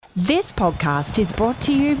This podcast is brought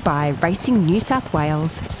to you by Racing New South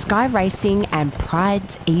Wales, Sky Racing and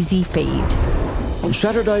Pride's Easy Feed. On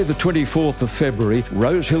Saturday the 24th of February,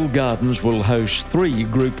 Rosehill Gardens will host 3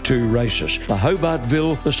 Group 2 races, the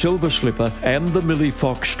Hobartville, the Silver Slipper and the Millie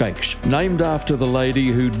Fox Stakes, named after the lady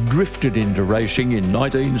who drifted into racing in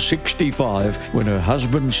 1965 when her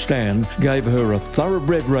husband Stan gave her a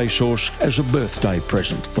thoroughbred racehorse as a birthday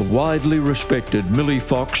present. The widely respected Millie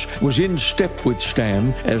Fox was in step with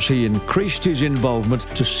Stan as he increased his involvement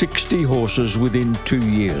to 60 horses within 2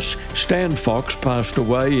 years. Stan Fox passed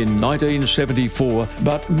away in 1974,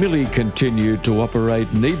 but Millie continued to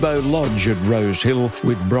operate Nebo Lodge at Rosehill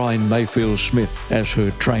with Brian Mayfield Smith as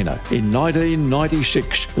her trainer. In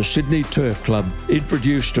 1996, the Sydney Turf Club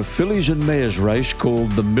introduced a fillies and mares race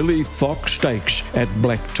called the Millie Fox Stakes at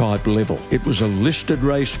black type level. It was a listed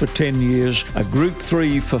race for 10 years, a Group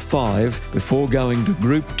 3 for 5, before going to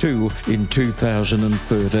Group 2 in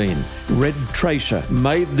 2013. Red Tracer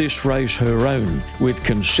made this race her own with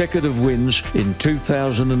consecutive wins in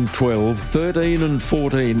 2012, 13 and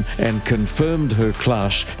 14, and confirmed her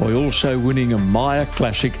class by also winning a Maya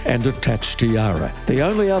Classic and a Tats Tiara. The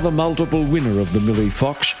only other multiple winner of the Millie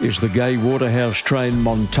Fox is the Gay Waterhouse-trained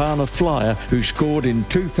Montana Flyer, who scored in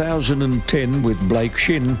 2010 with Blake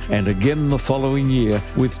Shin and again the following year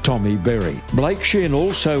with Tommy Berry. Blake Shin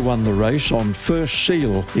also won the race on First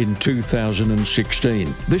Seal in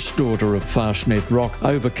 2016. This daughter of Fastnet Rock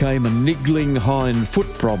overcame a niggling hind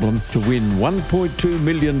foot problem to win $1.2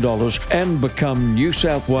 million and become New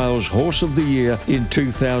South Wales Horse of the Year in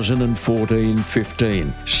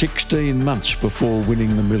 2014-15. 16 months before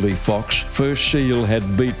winning the Millie Fox, First Seal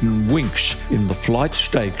had beaten Winx in the Flight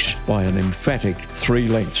Stakes by an emphatic 3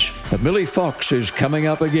 lengths. The Millie Fox is coming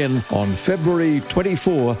up again on February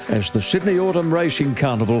 24 as the Sydney Autumn Racing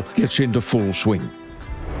Carnival gets into full swing.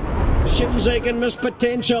 Shinzig and Miss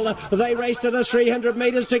Potential, they race to the 300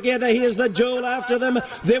 metres together. Here's the Jewel after them.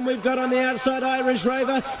 Then we've got on the outside Irish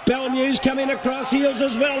Rover, Bell News coming across heels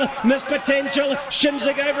as well. Miss Potential,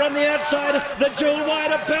 Shinzig over on the outside, the Jewel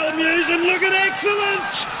wide of Bell News, and look at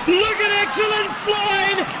Xcellent! Look at Xcellent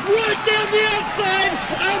flying right down the outside.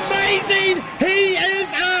 Amazing! He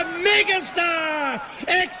is a megastar!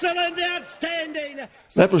 Xcellent, outstanding!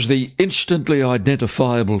 That was the instantly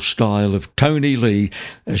identifiable style of Tony Lee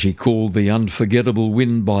as he called the unforgettable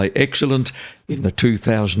win by Xcellent in the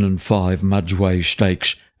 2005 Mudgway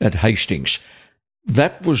Stakes at Hastings.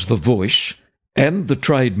 That was the voice and the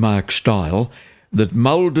trademark style that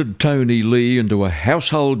moulded Tony Lee into a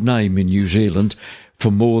household name in New Zealand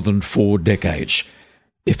for more than 4 decades.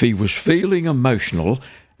 If he was feeling emotional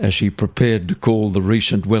as he prepared to call the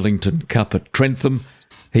recent Wellington Cup at Trentham,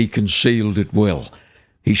 he concealed it well.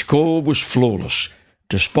 His call was flawless,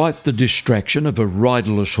 despite the distraction of a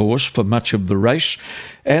riderless horse for much of the race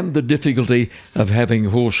and the difficulty of having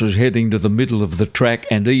horses heading to the middle of the track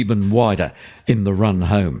and even wider in the run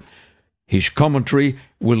home. His commentary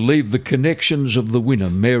will leave the connections of the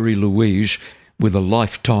winner, Mary Louise, with a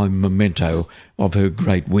lifetime memento of her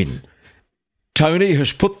great win. Tony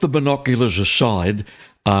has put the binoculars aside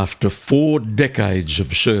after 4 decades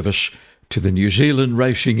of service to the New Zealand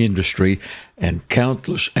racing industry and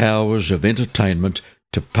countless hours of entertainment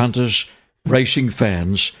to punters, racing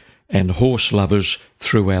fans and horse lovers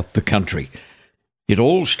throughout the country. It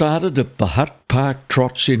all started at the Hutt Park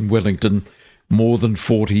Trots in Wellington more than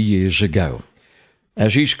 40 years ago.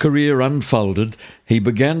 As his career unfolded, he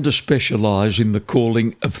began to specialise in the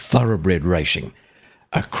calling of thoroughbred racing,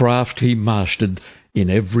 a craft he mastered in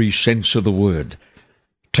every sense of the word.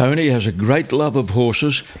 Tony has a great love of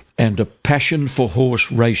horses and a passion for horse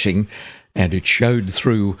racing, and it showed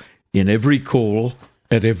through in every call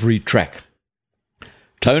at every track.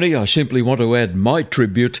 Tony, I simply want to add my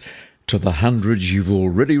tribute to the hundreds you've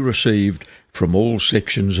already received from all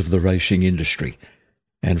sections of the racing industry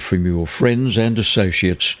and from your friends and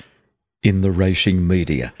associates in the racing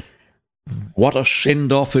media. What a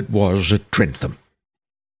send-off it was at Trentham.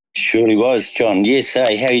 Surely was, John. Yes,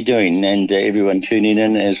 hey, how are you doing? And everyone tuning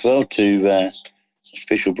in as well to a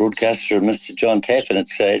special broadcaster of Mr. John Tapp. And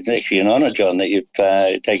it's actually an honour, John, that you've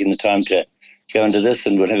taken the time to go into this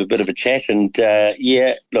and we'll have a bit of a chat. And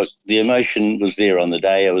yeah, look, the emotion was there on the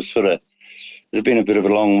day. I was there's been a bit of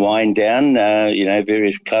a long wind down,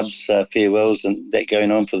 various clubs, farewells and that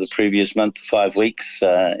going on for the previous month, 5 weeks,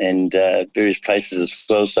 and various places as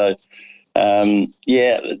well. So, I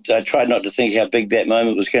tried not to think how big that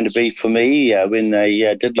moment was going to be for me when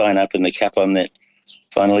they did line up in the Cup on that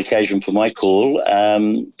final occasion for my call.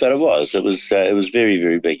 But it was very,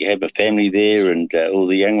 very big. I had my family there and all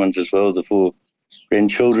the young ones as well, the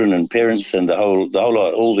grandchildren and parents and the whole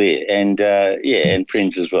lot, all there, and and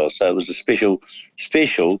friends as well. So it was a special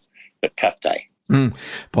but tough day.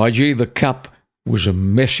 By gee, the Cup was a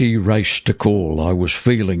messy race to call. I was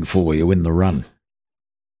feeling for you in the run.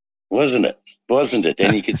 Wasn't it?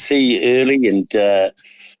 And you could see early, and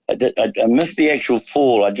I missed the actual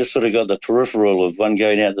fall. I just sort of got the peripheral of one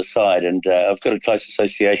going out the side, and I've got a close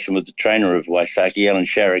association with the trainer of Waisaki, Alan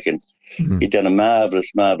Sharrock, and he'd done a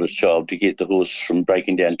marvellous job to get the horse from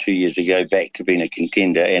breaking down 2 years ago back to being a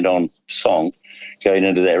contender and on song going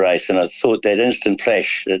into that race. And I thought that instant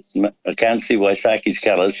flash, I can't see Waisaki's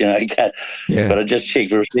colours, I can't, but I just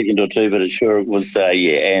checked for a second or two, but it sure was,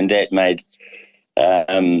 and that made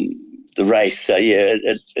the race,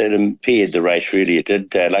 it impaired the race, really. It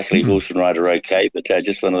did. Luckily, horse and rider okay, but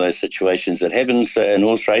just one of those situations that happens in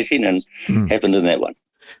horse racing, and happened in that one.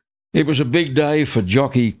 It was a big day for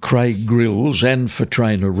jockey Craig Grylls and for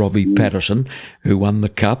trainer Robbie Paterson, who won the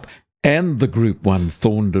Cup and the Group 1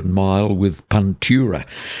 Thorndon Mile with Puntura.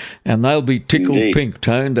 And they'll be tickled pink,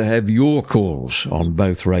 Tone, to have your calls on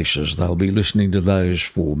both races. They'll be listening to those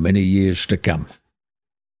for many years to come.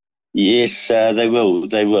 Yes, they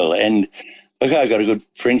will. And look, I've got a good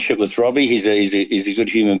friendship with Robbie. He's a good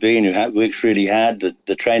human being who works really hard,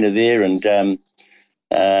 the trainer there, and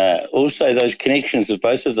also those connections of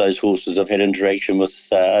both of those horses I've had interaction with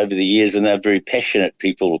over the years, and they're very passionate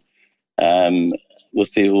people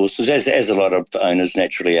with their horses, as a lot of owners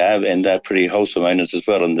naturally are, and they're pretty wholesome owners as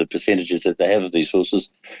well in the percentages that they have of these horses.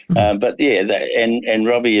 But and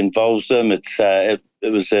Robbie involves them. It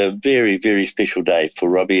was a very, very special day for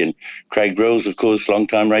Robbie and Craig Grylls, of course,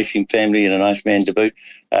 long-time racing family and a nice man to boot.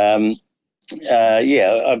 I've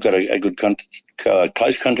got a good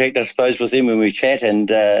close contact, I suppose, with him when we chat, and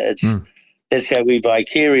that's how we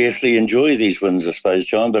vicariously enjoy these wins, I suppose,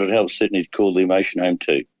 John, but it helps certainly to call the emotion home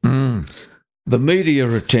too. The media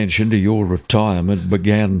attention to your retirement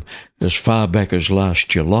began as far back as last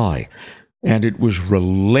July, and it was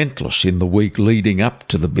relentless in the week leading up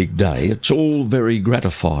to the big day. It's all very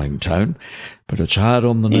gratifying, Tone, but it's hard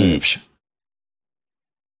on the nerves.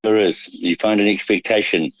 There is. You find an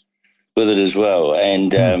expectation with it as well,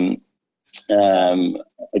 and I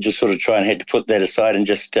just sort of had to put that aside and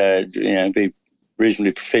just be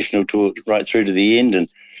reasonably professional right through to the end.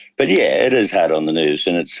 But it is hard on the nerves,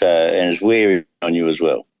 and it's wearing on you as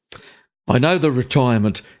well. I know the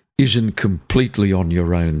retirement isn't completely on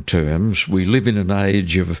your own terms. We live in an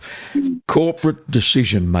age of corporate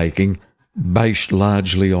decision-making based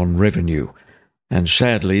largely on revenue. And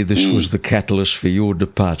sadly, this was the catalyst for your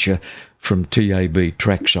departure from TAB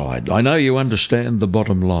Trackside. I know you understand the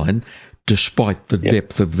bottom line, despite the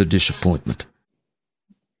depth of the disappointment.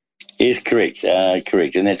 Yes, correct,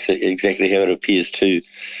 and that's exactly how it appears to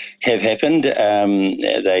have happened.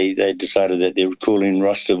 They decided that their calling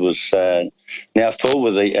roster was now full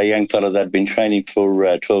with a young fellow they'd been training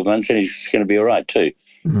for 12 months, and he's going to be all right too,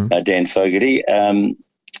 Dan Fogarty.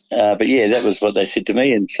 But that was what they said to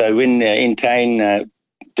me. And so when Entain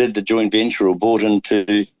did the joint venture or bought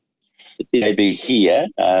into the TAB here,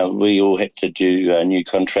 we all had to do new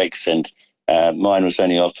contracts, and mine was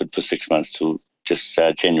only offered for 6 months till just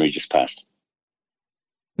January just passed.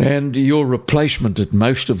 And your replacement at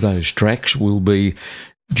most of those tracks will be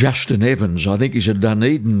Justin Evans. I think he's a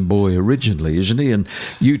Dunedin boy originally, isn't he? And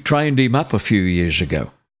you trained him up a few years ago.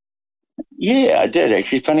 Yeah, I did,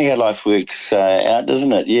 actually. Funny how life works out,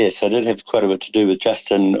 doesn't it? Yes, I did have quite a bit to do with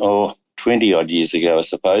Justin 20-odd years ago, I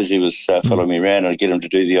suppose. He was following me around, and I'd get him to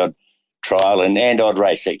do the odd trial and odd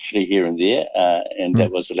race, actually, here and there, and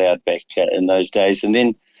that was allowed back in those days. And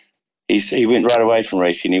then he went right away from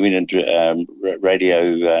racing. He went into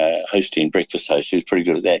radio hosting, breakfast host. He was pretty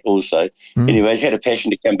good at that also. Anyway, he's had a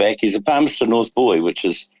passion to come back. He's a Palmerston North boy, which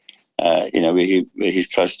is, he's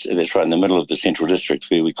close to, that's right in the middle of the Central District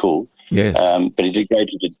where we call. Yes. But he did go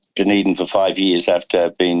to Dunedin for 5 years after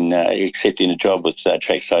being accepting a job with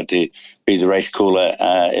Trackside to be the race caller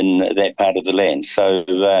in that part of the land. So,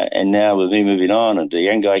 and now with me moving on and the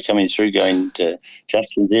young guy coming through, going to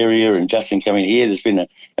Justin's area and Justin coming here, there's been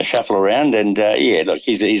a shuffle around. And look,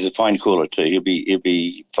 he's a fine caller too. He'll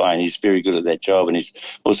be fine. He's very good at that job, and he's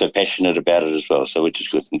also passionate about it as well. So, which is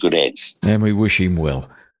good and good ads. And we wish him well.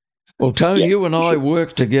 Well, Tony, you and I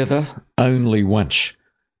worked together only once.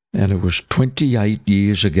 And it was 28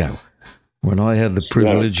 years ago when I had the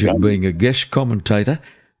privilege of being a guest commentator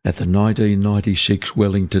at the 1996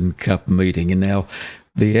 Wellington Cup meeting. And now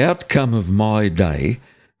the outcome of my day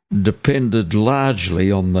depended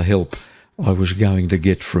largely on the help I was going to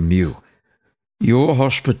get from you. Your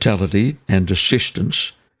hospitality and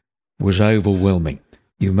assistance was overwhelming.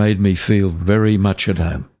 You made me feel very much at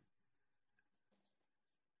home.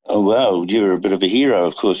 Oh, well, you're a bit of a hero,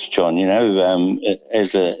 of course, John,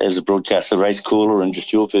 as a broadcaster, race caller, and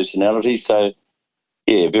just your personality. So,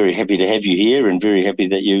 yeah, very happy to have you here, and very happy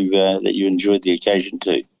that you enjoyed the occasion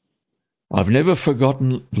too. I've never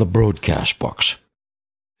forgotten the broadcast box.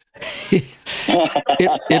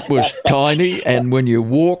 It was tiny, and when you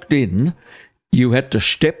walked in, you had to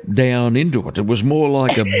step down into it. It was more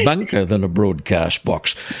like a bunker than a broadcast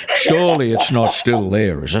box. Surely it's not still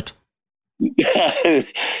there, is it?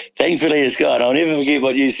 Thankfully, it's gone. I'll never forget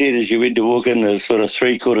what you said as you went to walk in the sort of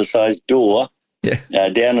three-quarter size door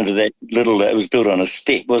down into that little, it was built on a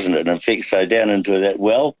step, wasn't it? In fact, so down into that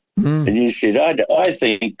well. Mm. And you said, I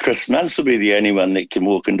think Chris Muntz will be the only one that can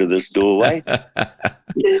walk into this doorway.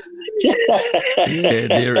 Yeah,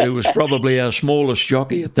 dear, it was probably our smallest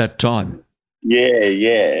jockey at that time.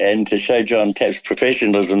 Yeah. And to show John Tapp's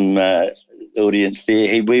professionalism, audience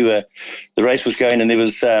there, the race was going and there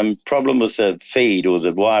was problem with the feed or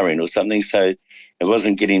the wiring or something, so it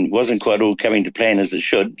wasn't quite all coming to plan as it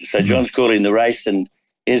should. So John's calling the race, and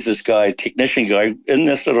here's this technician guy in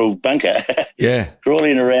this little bunker,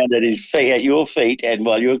 crawling around at his feet, at your feet, and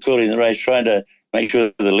while you're calling the race, trying to make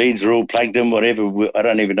sure the leads are all plugged in, whatever. I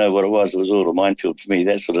don't even know what it was. It was all a minefield for me,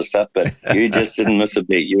 that sort of stuff. But you just didn't miss a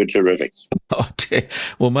beat. You were terrific. Oh, dear.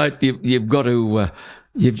 Well, mate, you've got to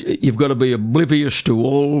you've got to be oblivious to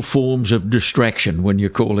all forms of distraction when you're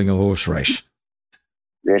calling a horse race.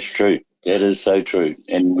 That's true. That is so true,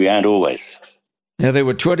 and we aren't always. Now, there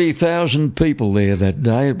were 20,000 people there that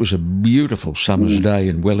day. It was a beautiful summer's day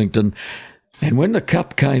in Wellington. And when the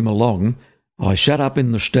Cup came along, I sat up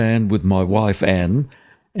in the stand with my wife, Anne,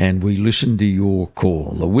 and we listened to your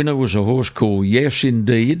call. The winner was a horse called Yes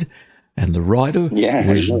Indeed, and the rider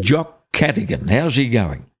was Jock Cadogan. How's he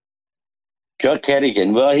going? Jock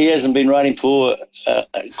Cadogan. Well, he hasn't been riding for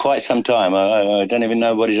quite some time. I don't even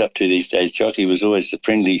know what he's up to these days. Jockey was always a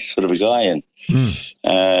friendly sort of a guy, and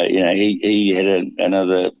he had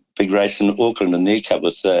another big race in Auckland in their Cup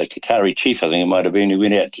with Qatari Chief, I think it might have been. He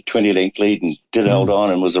went out to 20-length lead and did hold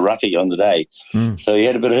on and was a roughie on the day. So he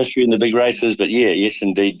had a bit of history in the big races, but yes,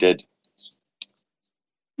 indeed did.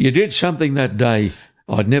 You did something that day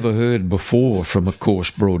I'd never heard before from a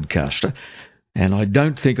course broadcaster, and I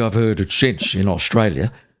don't think I've heard it since in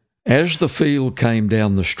Australia. As the field came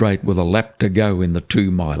down the straight with a lap to go in the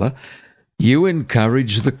 2-miler, you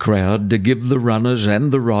encouraged the crowd to give the runners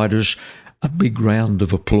and the riders a big round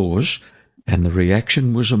of applause, and the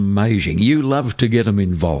reaction was amazing. You loved to get them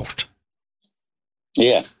involved.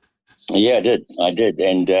 Yeah, I did,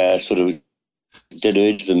 and sort of did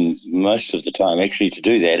urge them most of the time actually to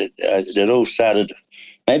do that. It all started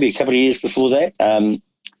maybe a couple of years before that.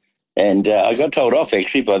 And I got told off,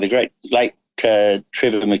 actually, by the great late Trevor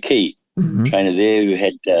McKee, trainer there, who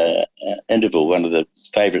had Interval, one of the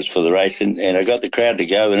favourites for the race. And I got the crowd to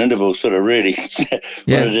go, and Interval sort of really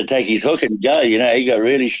wanted to take his hook and go. He got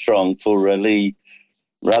really strong for Lee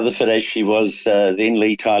Rutherford, as she was then,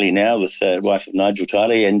 Lee Tiley now, with wife of Nigel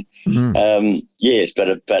Tiley. And, yes,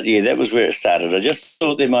 but that was where it started. I just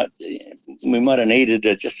thought we might have needed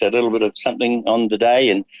just a little bit of something on the day,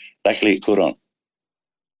 and luckily it caught on.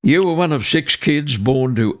 You were one of 6 kids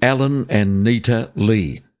born to Alan and Nita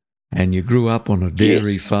Lee, and you grew up on a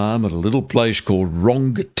dairy farm at a little place called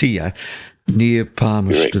Rongotea near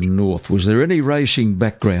Palmerston North. Was there any racing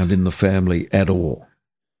background in the family at all?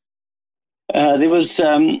 There was,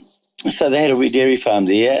 so they had a wee dairy farm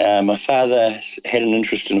there. My father had an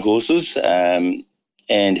interest in horses, and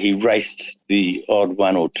he raced the odd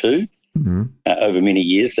one or two. Over many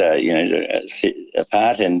years,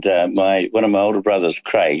 apart. And one of my older brothers,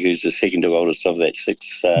 Craig, who's the second to oldest of that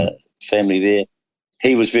 6 family there,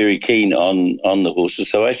 he was very keen on the horses,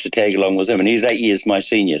 so I used to tag along with him. And he's 8 years my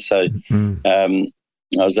senior, so I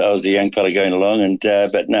was a young fella going along. And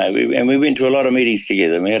but no, we went to a lot of meetings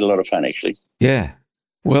together, and we had a lot of fun actually. Yeah.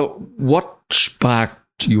 Well, what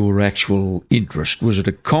sparked your actual interest? Was it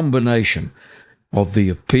a combination of the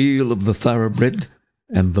appeal of the thoroughbred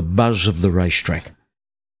and the buzz of the racetrack?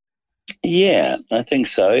 Yeah, I think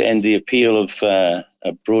so. And the appeal of a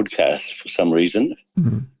broadcast for some reason.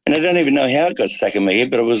 And I don't even know how it got stuck in my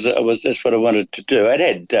head, but that's what I wanted to do.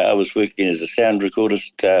 I was working as a sound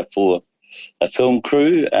recordist for a film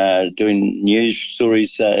crew, doing news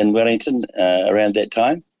stories in Wellington around that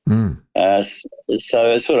time.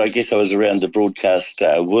 So I guess I was around the broadcast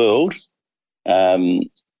world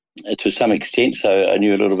to some extent, so I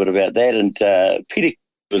knew a little bit about that. And Peter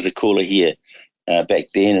was a caller here back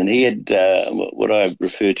then, and he had what I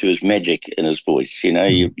refer to as magic in his voice.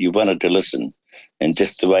 You wanted to listen, and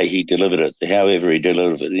just the way he delivered it, however he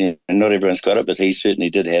delivered it. Not everyone's got it, but he certainly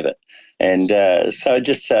did have it. And so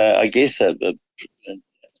just, I guess,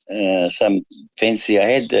 some fancy I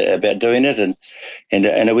had about doing it, and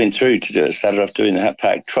I went through to do it. Started off doing the Hutt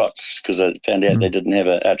Park trots because I found out they didn't have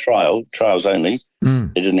a trials only.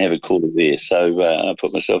 They didn't have a caller there, so I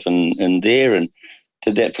put myself in there and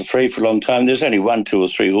did that for free for a long time. There's only 1, 2 or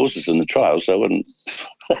 3 horses in the trials, so I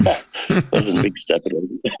wasn't big stuff at all.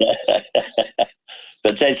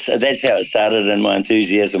 But that's how it started, and my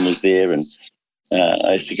enthusiasm was there. And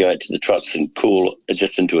I used to go out to the trots and call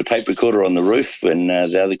just into a tape recorder on the roof when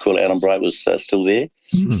the other caller, Alan Bright, was still there.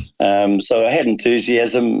 So I had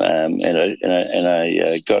enthusiasm, and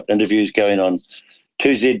I got interviews going on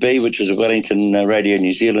 2ZB, which was a Wellington Radio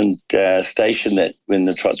New Zealand station that when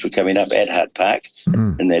the trots were coming up at Hutt Park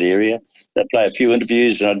in that area. They'd play a few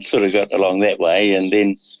interviews, and I'd sort of got along that way. And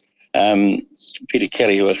then Peter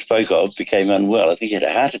Kelly, who I spoke of, became unwell. I think he had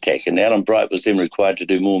a heart attack, and Alan Bright was then required to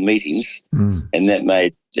do more meetings, and that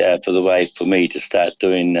made for the way for me to start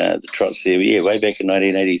doing the trots there. Yeah, way back in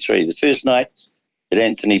 1983. The first night that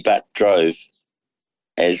Anthony Butt drove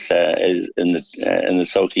as in the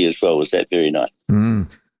sulky as well was that very night.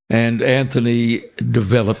 And Anthony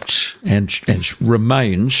developed and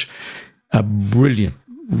remains a brilliant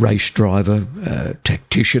race driver,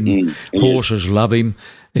 tactician. Horses love him.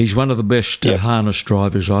 He's one of the best harness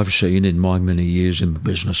drivers I've seen in my many years in the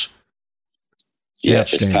business. Yeah,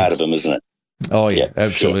 it's part of him, isn't it? Oh, yeah,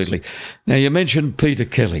 absolutely. Sure. Now, you mentioned Peter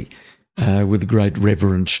Kelly with great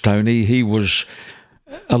reverence, Tony. He was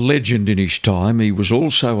a legend in his time. He was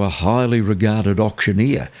also a highly regarded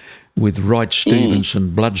auctioneer with Wright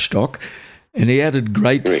Stevenson bloodstock, and he added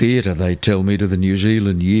great theatre, they tell me, to the New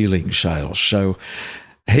Zealand yearling sales. So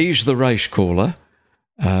he's the race caller,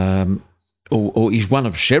 or he's one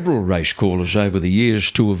of several race callers over the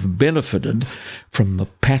years to have benefited from the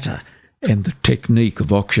patter and the technique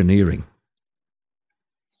of auctioneering.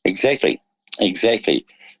 Exactly. At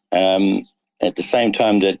the same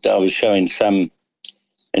time that I was showing some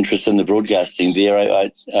interest in the broadcasting there, I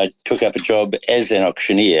took up a job as an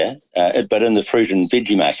auctioneer, but in the fruit and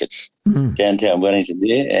veggie markets downtown Wellington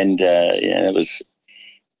there, and it was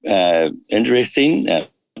interesting. It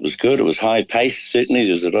was good. It was high pace, certainly.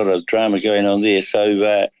 There was a lot of drama going on there.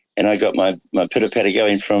 So, and I got my pitter-patter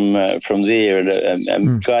going from there. And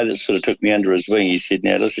a guy that sort of took me under his wing, he said,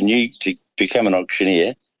 now, listen, you to become an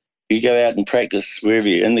auctioneer, you go out and practice wherever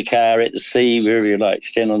you're, in the car, at the sea, wherever you like,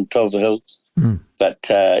 stand on top of a hill. But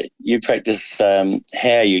you practice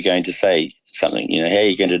how you're going to say something, how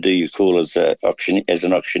you're going to do your call as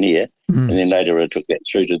an auctioneer. And then later I took that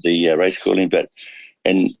through to the race calling. But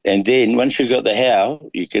and then once you've got the how,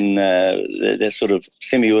 you can, that's sort of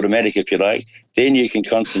semi-automatic, if you like, then you can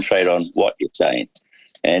concentrate on what you're saying.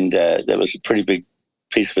 And that was a pretty big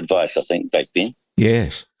piece of advice, I think, back then.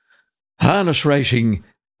 Yes. Harness racing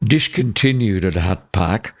discontinued at Hutt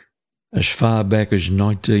Park as far back as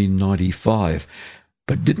 1995,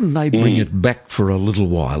 but didn't they bring it back for a little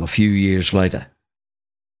while, a few years later?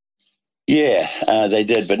 Yeah, they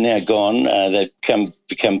did, but now gone. They've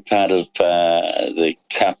become part of the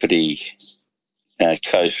Kapiti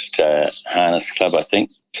Coast Harness Club, I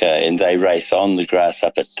think, and they race on the grass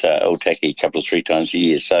up at Otaki a couple or 3 times a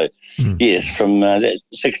year. So, yes, from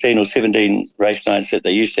 16 or 17 race nights that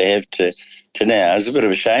they used to have to now, it's a bit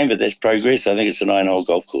of a shame, but that's progress. I think it's a 9-hole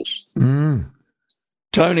golf course.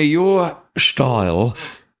 Tony, your style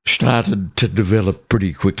started to develop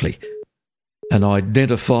pretty quickly. An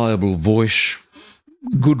identifiable voice,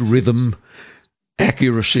 good rhythm,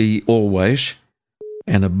 accuracy always,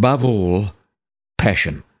 and above all,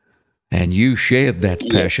 passion. And you shared that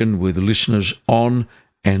passion with listeners on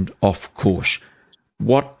and off course.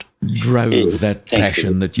 What drove that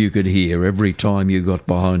passion that you could hear every time you got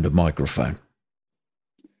behind a microphone?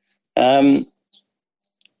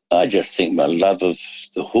 I just think my love of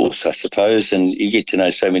the horse, I suppose, and you get to know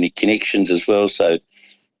so many connections as well. So,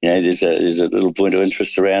 there's a little point of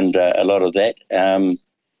interest around a lot of that.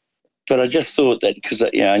 But I just thought that because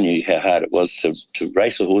I knew how hard it was to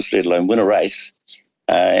race a horse, let alone win a race,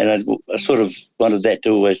 and I sort of wanted that to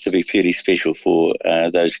always to be fairly special for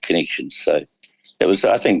those connections. So that was,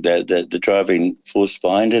 I think, the driving force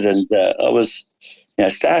behind it, and I was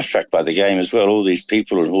starstruck by the game as well. All these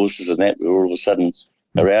people and horses and that were all of a sudden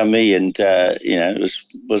around me, and it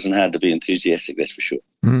wasn't hard to be enthusiastic, that's for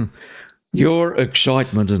sure. Your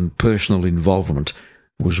excitement and personal involvement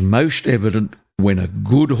was most evident when a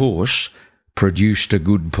good horse produced a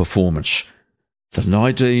good performance. The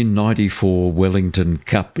 1994 Wellington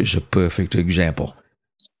Cup is a perfect example.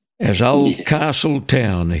 As old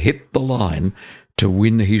Castletown hit the line to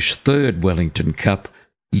win his 3rd Wellington Cup,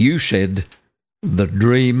 you said, the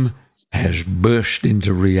dream has burst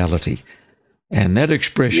into reality. And that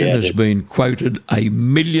expression has been quoted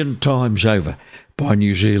 1 million times over by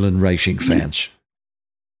New Zealand racing fans.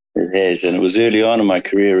 It has, and it was early on in my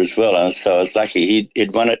career as well. So I was lucky.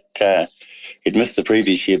 He'd won it. He'd missed the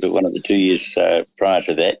previous year, but won it the 2 years prior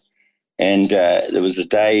to that. And there was a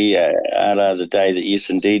day, the day that Yes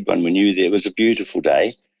Indeed won. We knew there. It was a beautiful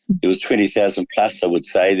day. There was 20,000 plus, I would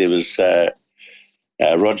say. There was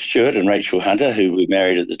Rod Stewart and Rachel Hunter, who were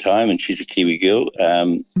married at the time, and she's a Kiwi girl.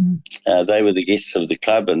 They were the guests of the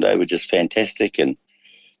club, and they were just fantastic. And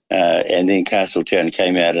then Castletown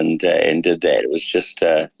came out and did that. It was just,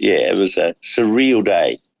 it was a surreal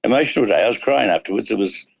day, emotional day. I was crying afterwards. It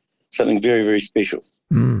was something very, very special.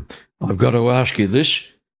 I've got to ask you this.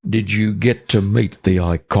 Did you get to meet the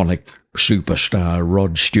iconic superstar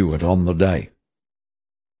Rod Stewart on the day?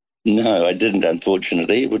 No, I didn't,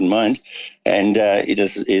 unfortunately. Wouldn't mind. And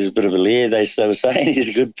he's a bit of a lair, they were saying.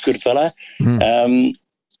 He's a good fella. He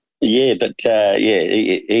let her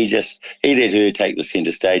take the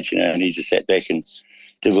centre stage, and he just sat back and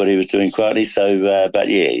did what he was doing quietly. So,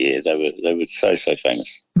 they were so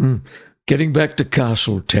famous. Getting back to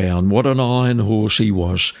Castletown, what an iron horse he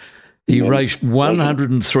was. He raced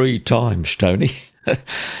 103 times, Tony.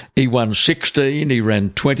 He won 16, he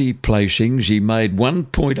ran 20 placings, he made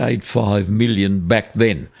 1.85 million back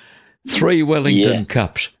then. 3 Wellington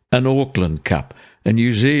Cups, an Auckland Cup, a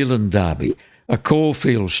New Zealand Derby, a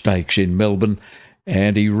Caulfield Stakes in Melbourne,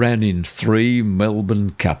 and he ran in 3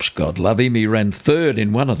 Melbourne Cups. God love him. He ran third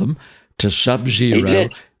in one of them to Sub-Zero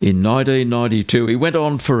in 1992. He went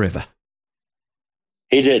on forever.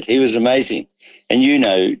 He did. He was amazing. And you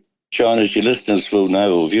know, John, as your listeners will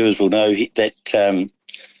know, or viewers will know, that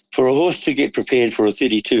for a horse to get prepared for a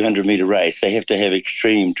 3,200 metre race, they have to have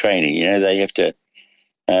extreme training. You know, they have to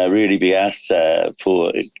really be asked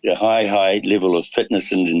for a high level of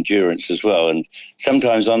fitness and endurance as well. And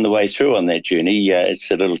sometimes on the way through on that journey, it's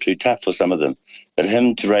a little too tough for some of them. But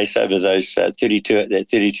him to race over those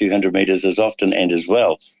 3,200 metres as often and as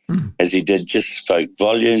well as he did just spoke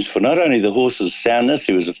volumes for not only the horse's soundness.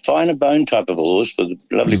 He was a finer bone type of a horse with a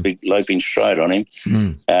lovely big loping stride on him,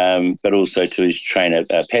 but also to his trainer,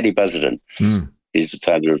 Paddy Buzzardon. He's the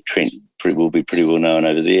father of Trent, will be pretty well known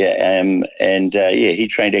over there. He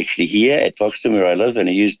trained actually here at Foxton, where I live, and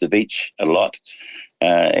he used the beach a lot.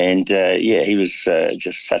 He was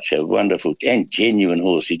just such a wonderful and genuine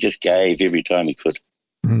horse. He just gave every time he could.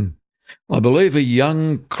 I believe a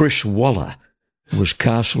young Chris Waller was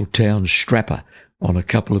Castletown's strapper on a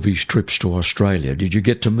couple of his trips to Australia. Did you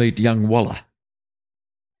get to meet young Waller?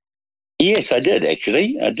 Yes, I did,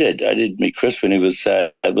 actually. I did meet Chris when he was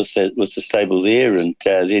with the stable there, and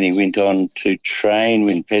then he went on to train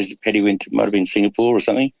when Paddy went to, might have been Singapore or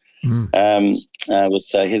something,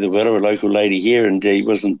 with Heather Weller, a local lady here, and he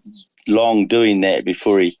wasn't long doing that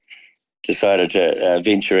before he decided to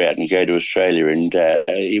venture out and go to Australia. And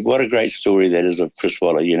what a great story that is of Chris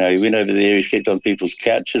Waller. You know, he went over there, he slept on people's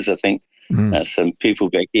couches. I think some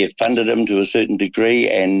people back there funded him to a certain degree,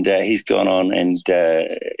 and he's gone on and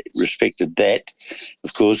respected that,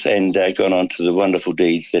 of course, and gone on to the wonderful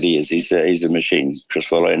deeds that he is. He's a machine,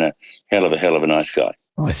 Chris Waller, and a hell of a nice guy.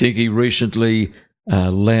 I think he recently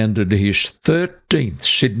landed his 13th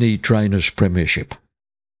Sydney Trainers Premiership.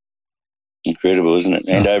 Incredible, isn't it?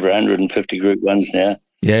 And over 150 Group 1s now.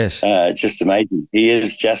 Yes. Just amazing. He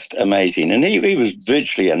is just amazing. And he was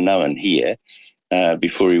virtually unknown here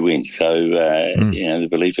before he went. So, the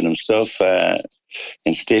belief in himself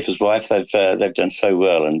and Steph, his wife, they've done so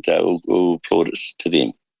well, and all plaudits to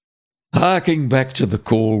them. Harking back to the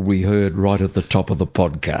call we heard right at the top of the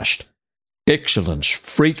podcast, Xcellent's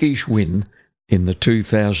freakish win in the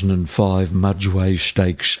 2005 Mudgway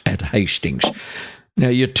Stakes at Hastings. Now,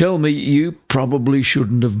 you tell me you probably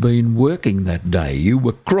shouldn't have been working that day. You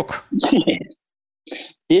were crook.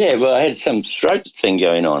 Yeah, well, I had some throat thing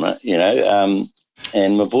going on,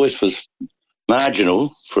 and my voice was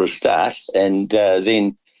marginal for a start. And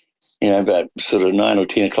then, about sort of 9 or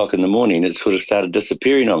 10 o'clock in the morning, it sort of started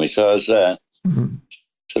disappearing on me. So I was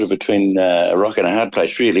sort of between a rock and a hard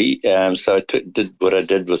place, really. So I did what I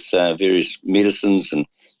did with various medicines and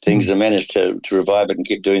things. I managed to revive it and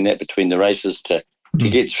kept doing that between the races to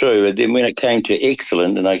get through. And then when it came to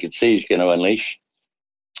Xcellent, and I could see he's going to unleash,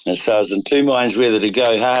 and so I was in two minds whether to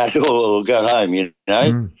go hard or go home,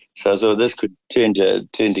 So I thought this could turn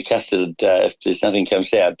to custard if there's nothing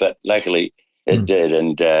comes out, but luckily it did.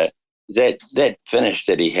 And that finish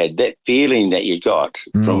that he had, that feeling that you got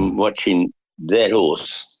from watching that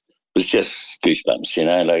horse was just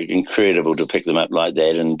goosebumps, like incredible to pick them up like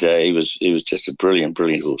that. And he was just a brilliant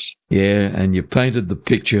horse. Yeah, and you painted the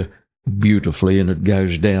picture beautifully, and it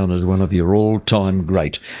goes down as one of your all-time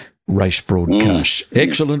great race broadcasts.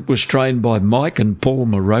 Xcellent was trained by Mike and Paul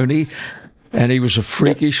Moroney, and he was a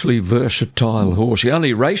freakishly versatile horse. He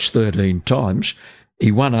only raced 13 times.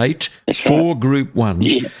 He won 8, That's 4 right. Group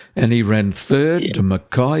 1s, and he ran third to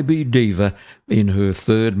Mackay Diva in her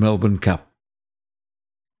third Melbourne Cup.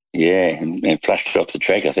 Yeah, and flushed off the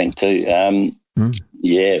track, I think, too.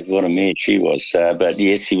 Yeah, what a mare she was. But,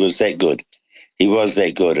 yes, he was that good. He was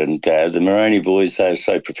that good. And the Moroney boys, they were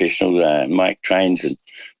so professional. Mike trains and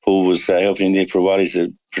Paul was helping there for a while. He's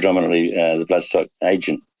predominantly the bloodstock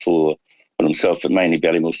agent for himself, but mainly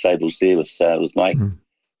Ballymore Stables there with Mike.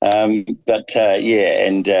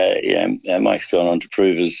 Mike's gone on to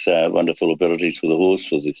prove his wonderful abilities with the horse,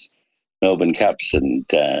 with his Melbourne Cups and,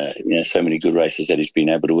 so many good races that he's been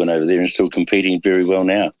able to win over there and still competing very well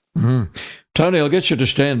now. Tony, I'll get you to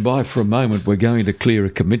stand by for a moment. We're going to clear a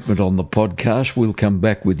commitment on the podcast. We'll come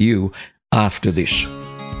back with you after this.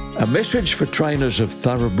 A message for trainers of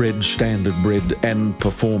thoroughbred, standardbred and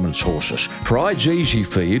performance horses. Pride's Easy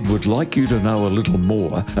Feed would like you to know a little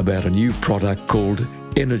more about a new product called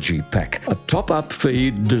Energy Pack, a top-up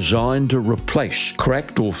feed designed to replace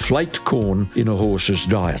cracked or flaked corn in a horse's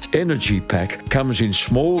diet. Energy Pack comes in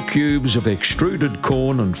small cubes of extruded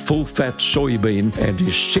corn and full-fat soybean and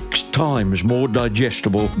is 6 times more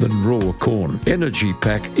digestible than raw corn. Energy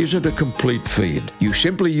Pack isn't a complete feed. You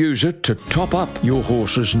simply use it to top up your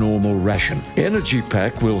horse's normal ration. Energy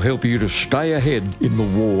Pack will help you to stay ahead in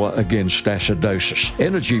the war against acidosis.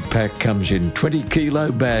 Energy Pack comes in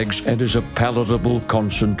 20-kilo bags and is a palatable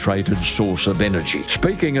concentrated source of energy.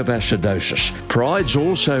 Speaking of acidosis, Pride's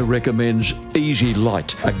also recommends Easy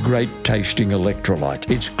Light, a great tasting electrolyte.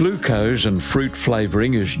 Its glucose and fruit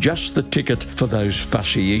flavouring is just the ticket for those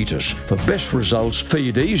fussy eaters. For best results,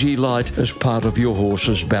 feed Easy Light as part of your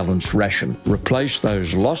horse's balanced ration. Replace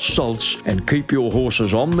those lost salts and keep your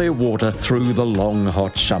horses on their water through the long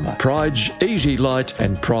hot summer. Pride's Easy Light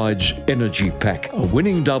and Pride's Energy Pack, a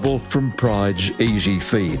winning double from Pride's Easy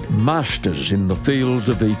Feed. Masters in the field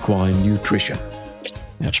of equine nutrition.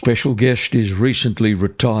 Our special guest is recently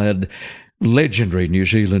retired legendary New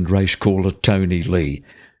Zealand racecaller Tony Lee.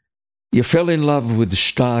 You fell in love with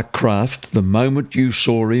Starcraft the moment you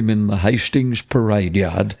saw him in the Hastings parade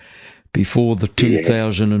yard before the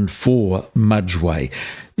 2004 Mudgway.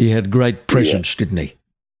 He had great presence, didn't he?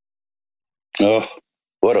 Oh,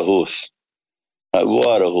 what a horse.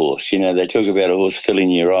 What a horse. You know, they talk about a horse filling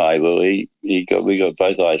your eye. Well, we got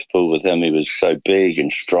both eyes full with him. He was so big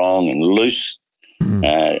and strong and loose, and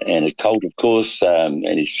a colt, of course, and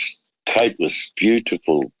his coat was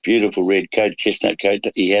beautiful, beautiful red coat, chestnut coat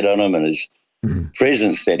that he had on him, and his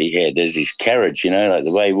presence that he had, as his carriage, you know, like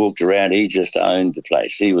the way he walked around, he just owned the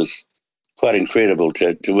place. He was quite incredible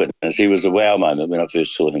to witness. He was a wow moment when I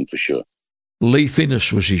first saw him, for sure. Lee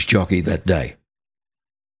Finnis was his jockey that day.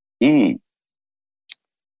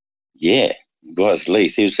 Yeah, it was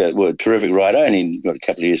Leith. He was a terrific rider, and he got a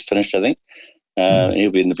couple of years finished, I think. He'll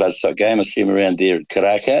be in the bloodstock game. I see him around there at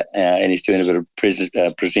Karaka, and he's doing a bit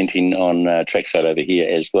of presenting on trackside over here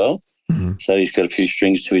as well. So he's got a few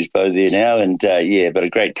strings to his bow there now, and but a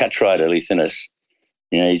great touch rider, Lee Finnis.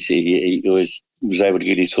 You know, he always was able to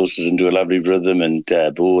get his horses into a lovely rhythm, and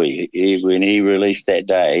when he released that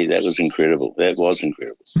day, that was incredible. That was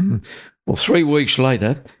incredible. Well, 3 weeks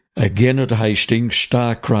later, again at Hastings,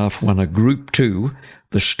 Starcraft won a Group 2,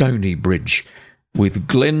 the Stony Bridge, with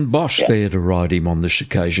Glenn Boss there to ride him on this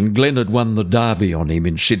occasion. Glenn had won the Derby on him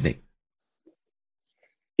in Sydney.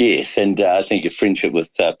 Yes, and I think a friendship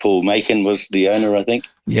with Paul Macon was the owner, I think.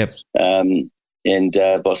 Yep. And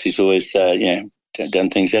Bossy's always, done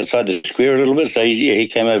things outside the square a little bit. So he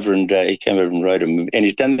came over and rode him, and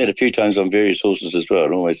he's done that a few times on various horses as well.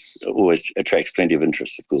 And always attracts plenty of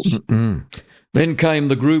interest, of course. Then came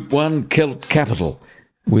the Group 1 Celt Capital,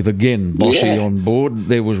 with again Bossy on board.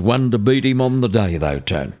 There was one to beat him on the day, though,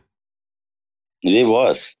 Tone. There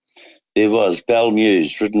was Bell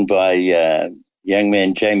Muse, ridden by young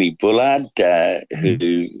man Jamie Bullard,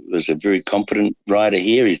 who was a very competent rider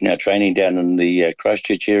here. He's now training down in the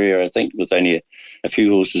Christchurch area, I think, with only a few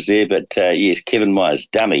horses there. But yes, Kevin Myers,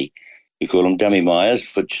 Dummy. We call him Dummy Myers,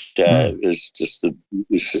 which is just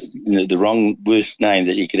the wrong, worst name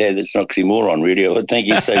that you could have. That's an oxymoron, really. I would think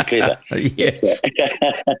he's so clever. Yes.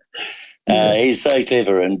 He's so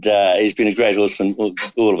clever, and he's been a great horseman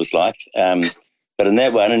all of his life. But in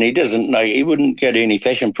that one, and he wouldn't go to any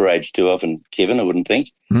fashion parades too often, Kevin, I wouldn't think.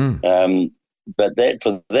 But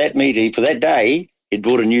for that day, he'd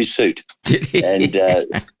bought a new suit. And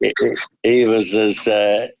he was as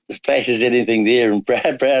fat as anything there, and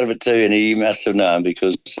proud of it too, and he must have known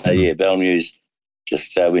because, Bell Muse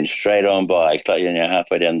just went straight on by,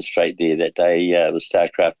 halfway down the straight there that day. Was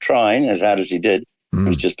Starcraft trying as hard as he did. It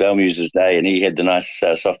was just Belmuse's day, and he had the nice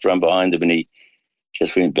soft run behind him, and he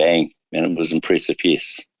just went bang, and it was impressive,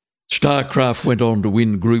 yes. Starcraft went on to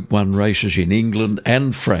win Group 1 races in England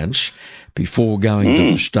and France before going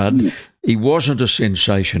to the stud. He wasn't a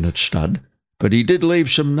sensation at stud, but he did leave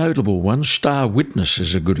some notable ones. Star Witness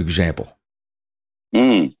is a good example.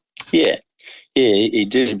 Yeah, he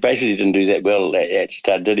did. Basically didn't do that well at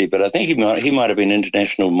stud, did he? But I think he might have been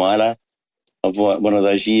international miler of one of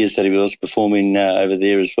those years that he was performing over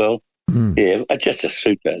there as well. Yeah, just a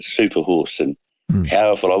super horse, and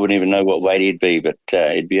powerful. I wouldn't even know what weight he'd be, but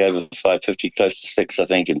he'd be over 550, close to 6, I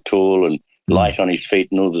think, and tall and light on his feet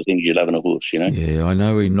and all the things you love in a horse, Yeah, I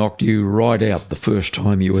know he knocked you right out the first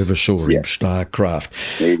time you ever saw him, Starcraft.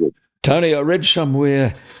 He did. Tony, I read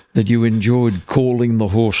somewhere that you enjoyed calling the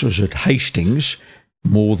horses at Hastings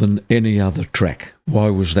more than any other track. Why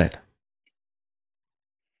was that?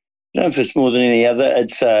 I don't know if it's more than any other.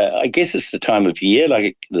 It's I guess it's the time of year,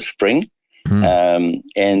 like the spring. And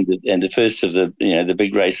the first of the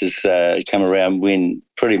big races come around when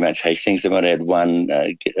pretty much Hastings. They might have had one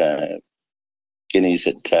guineas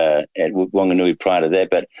at Wanganui prior to that,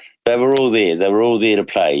 but they were all there. They were all there to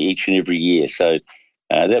play each and every year. So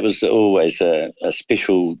that was always a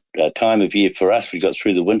special time of year for us. We got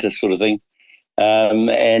through the winter sort of thing, so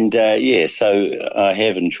I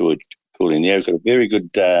have enjoyed calling there. I've got a very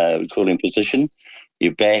good calling position.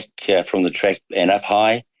 You're back from the track and up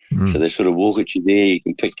high. So they sort of walk at you there. You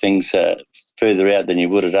can pick things further out than you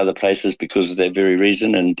would at other places because of that very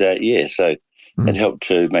reason. And, so it helped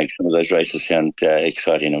to make some of those races sound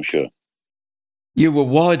exciting, I'm sure. You were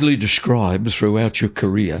widely described throughout your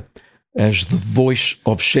career as the voice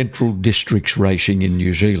of Central Districts racing in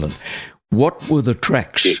New Zealand. What were the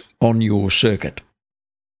tracks on your circuit?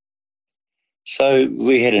 So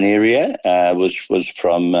we had an area which was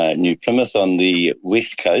from New Plymouth on the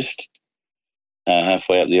west coast,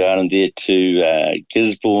 halfway up the island there, to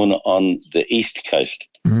Gisborne on the east coast.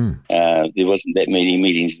 There wasn't that many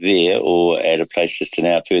meetings there, or at a place just an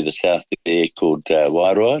hour further south there called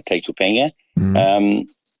Wairoa, Teikupanga.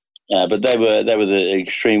 But they were the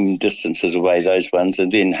extreme distances away, those ones.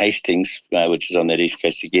 And then Hastings, which is on that east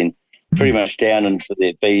coast again, pretty much down into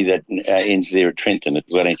the B that ends there at Trentham at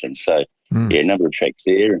Wellington. So, a number of tracks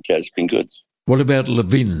there, and it's been good. What about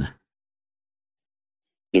Levin?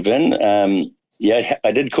 Levin,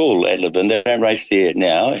 I did call at Levin. They don't race there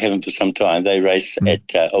now, haven't for some time. They race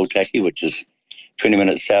at Old Taki, which is 20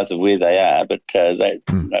 minutes south of where they are. But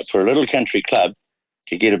for a little country club,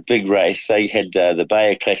 to get a big race, they had the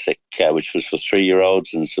Bayer Classic, which was for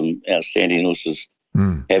 3-year-olds, and some outstanding horses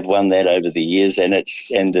have won that over the years. And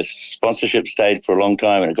the sponsorship stayed for a long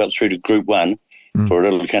time, and it got through to Group 1 for a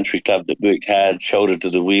little country club that worked hard, shoulder to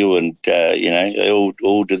the wheel, and they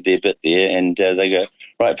all did their bit there, and they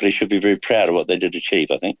rightfully should be very proud of what they did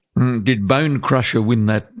achieve, I think. Did Bone Crusher win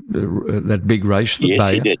that big race? Yes,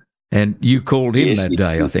 Bayer? he did. And you called him that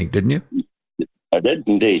day, I think, didn't you? I did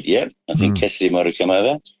indeed, yeah. I think Cassidy might have come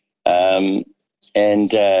over.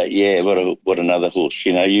 What another horse.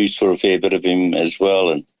 You saw a fair bit of him as well,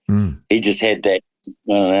 and he just had that,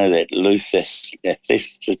 that loose,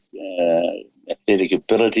 athletic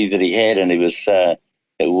ability that he had, and he was a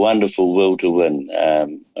wonderful will to win. I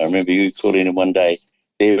remember you calling him one day.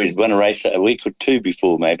 He'd won a race a week or two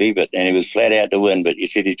before, maybe, and he was flat out to win. But you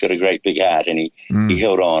said he's got a great big heart, and he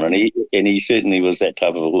held on, and he certainly was that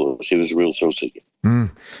type of a horse. He was a real thrill seeker.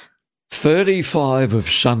 35 of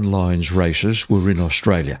Sunline's races were in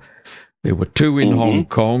Australia. There were 2 in Hong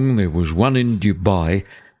Kong, there was 1 in Dubai,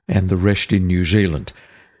 and the rest in New Zealand.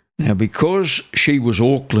 Now, because she was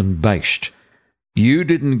Auckland-based, you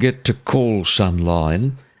didn't get to call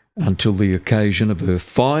Sunline until the occasion of her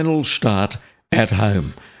final start at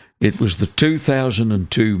home. It was the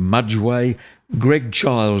 2002 Mudgway. Greg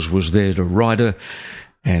Childs was there to ride her,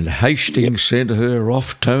 and Hastings sent her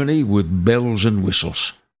off, Tony, with bells and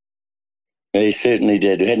whistles. He certainly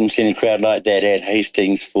did. We hadn't seen a crowd like that at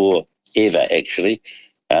Hastings forever, actually.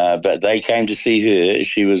 But they came to see her.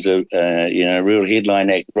 She was a real headline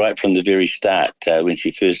act right from the very start when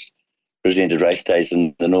she first presented race days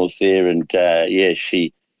in the north there. And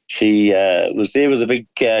she was there with a big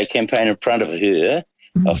campaign in front of her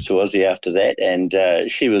off to Aussie after that.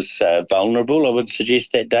 And she was vulnerable, I would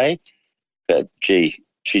suggest, that day. But,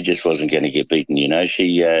 she just wasn't going to get beaten,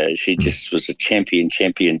 She just was a champion,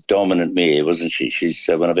 dominant mare, wasn't she? She's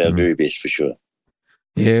one of our very best for sure.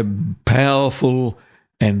 Yeah, powerful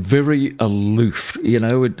and very aloof.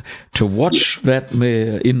 To watch that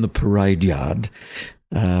mare in the parade yard,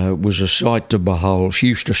 was a sight to behold. She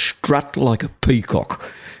used to strut like a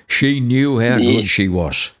peacock. She knew how good she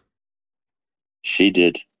was. She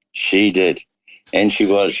did. And she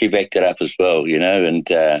backed it up as well,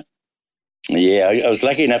 and I was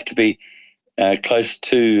lucky enough to be close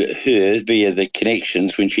to her via the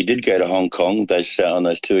connections when she did go to Hong Kong on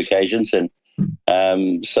those two occasions. And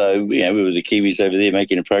so, we were the Kiwis over there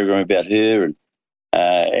making a program about her,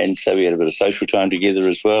 and so we had a bit of social time together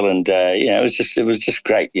as well. And, it was just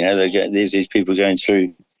great. There's these people going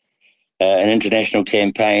through an international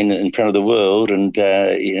campaign in front of the world, and,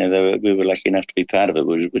 we were lucky enough to be part of it,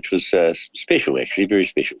 which was special, actually, very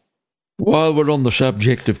special. While we're on the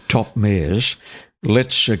subject of top mares,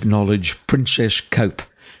 let's acknowledge Princess Cope.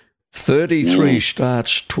 33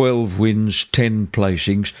 starts, 12 wins, 10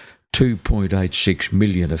 placings, 2.86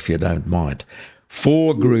 million, if you don't mind.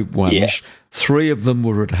 4 Group 1s, 3 of them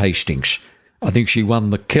were at Hastings. I think she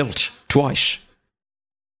won the Celt twice.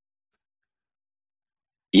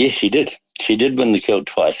 Yes, she did. She did win the Celt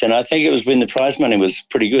twice, and I think it was when the prize money was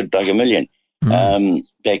pretty good, like $1 million.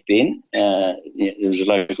 Back then, there was a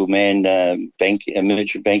local man, a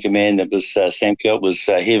merchant banker man that was Sam Celt, was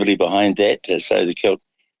heavily behind that. So the Celt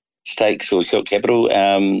Stakes or Celt Capital,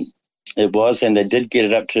 it was, and they did get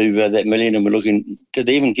it up to that $1 million, and we're looking, did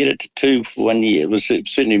they even get it to 2 for 1 year? It was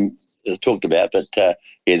certainly talked about, but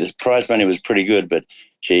the prize money was pretty good. But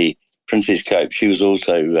Princess Cope, she was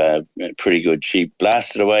also pretty good. She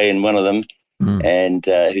blasted away in one of them. And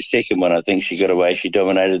her second one, I think she got away. She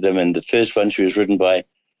dominated them. And the first one, she was ridden by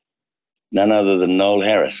none other than Noel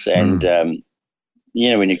Harris. And,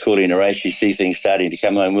 when you're calling a race, you see things starting to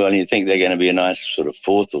come home well, and you think they're going to be a nice sort of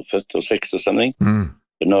 4th or 5th or 6th or something.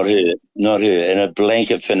 But not her. And a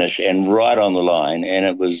blanket finish and right on the line. And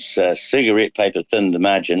it was cigarette paper thin, the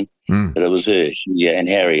margin, but it was her, and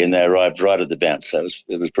Harry, and they arrived right at the bounce. So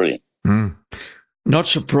it was brilliant. Not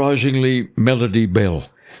surprisingly, Melody Bell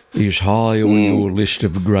is high on your list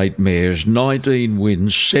of great mares. 19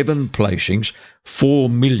 wins, 7 placings, 4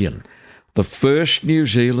 million. The first New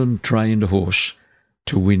Zealand trained horse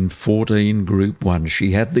to win 14 Group 1.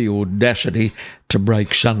 She had the audacity to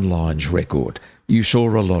break Sunline's record. You saw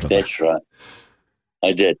a lot of her. That's right.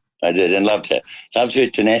 I did, and loved her. Loved her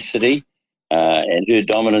tenacity and her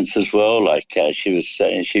dominance as well. Like she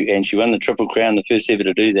won the Triple Crown, the first ever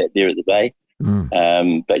to do that there at the Bay.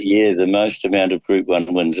 But the most amount of Group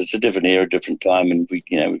 1 wins. It's a different era, different time, and we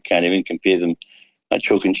can't even compare them like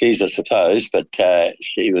chalk and cheese, I suppose. But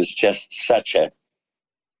she was just such a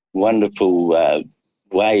wonderful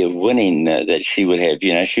way of winning that she would have.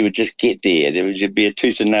 She would just get there. There would be a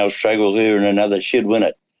tooth and nail struggle, her and another. She'd win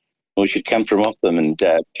it, or she'd come from off them and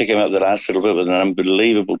pick him up the last little bit with an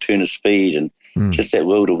unbelievable turn of speed and just that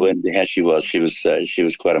will to win. How she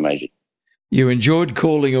was quite amazing. You enjoyed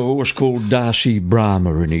calling a horse called Darcy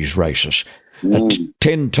Brahma in his races. A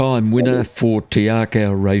 10-time winner for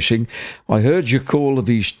Tiakau Racing. I heard you call of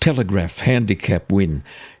his Telegraph handicap win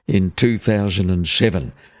in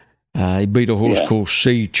 2007. He beat a horse called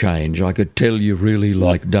Sea Change. I could tell you really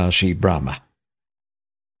like Darcy Brahma.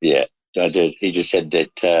 Yeah, I did. He just had that,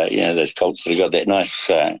 those colts that have got that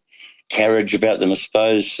nice carriage about them, I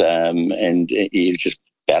suppose, and he was just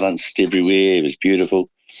balanced everywhere. It was beautiful.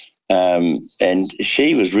 And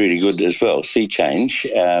she was really good as well. Sea Change,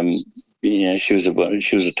 she was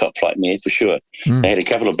a top flight mare for sure. They had a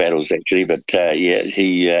couple of battles actually, but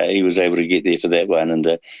he was able to get there for that one. And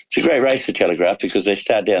it's a great race, the Telegraph, because they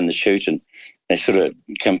start down the chute and they sort of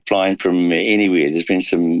come flying from anywhere. There's been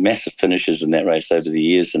some massive finishes in that race over the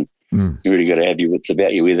years, and you really got to have your wits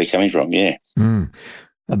about you where they're coming from. Yeah.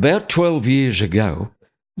 About 12 years ago,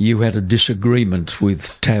 you had a disagreement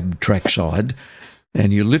with TAB Trackside,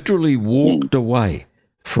 and you literally walked away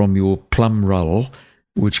from your plum roll,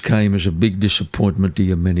 which came as a big disappointment to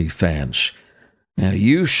your many fans. Now,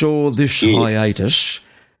 you saw this hiatus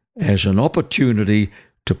as an opportunity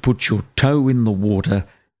to put your toe in the water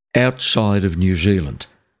outside of New Zealand.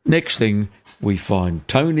 Next thing, we find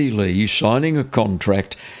Tony Lee signing a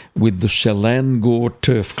contract with the Selangor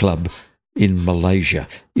Turf Club in Malaysia.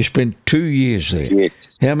 You spent 2 years there. Yes.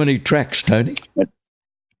 How many tracks, Tony?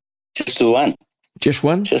 Just the one. Just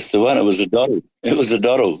one? Just the one. It was a doddle.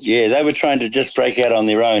 Yeah, they were trying to just break out on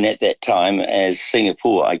their own at that time, as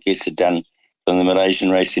Singapore, I guess, had done from the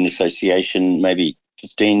Malaysian Racing Association maybe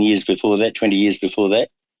 15 years before that, 20 years before that.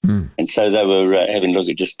 And so they were having a look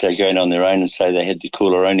at just going on their own, and so they had the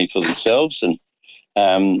cooler only for themselves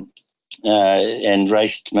and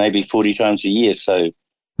raced maybe 40 times a year. So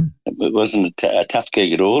it wasn't a tough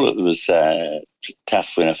gig at all. It was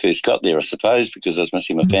tough when I first got there, I suppose, because I was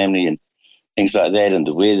missing my family and things like that, and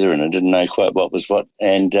the weather, and I didn't know quite what was what.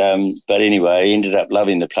 And but anyway, I ended up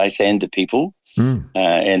loving the place and the people.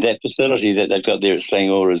 And that facility that they've got there at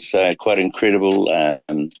Selangor is quite incredible. I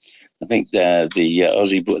think the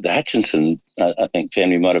Aussie, the Hutchinson, I think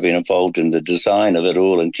family might have been involved in the design of it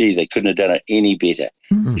all. And gee, they couldn't have done it any better.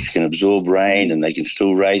 These can absorb rain and they can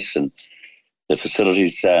still race. And the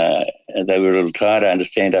facilities, they were a little tired, I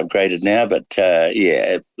understand, upgraded now. But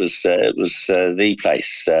it was the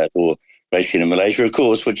place for racing in Malaysia, of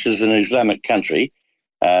course, which is an Islamic country.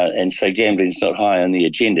 And so gambling's not high on the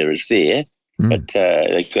agenda. It's there. But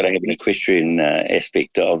they've got to have an equestrian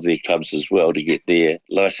aspect of their clubs as well to get their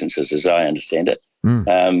licences, as I understand it.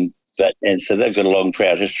 And so they've got a long,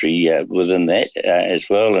 proud history within that as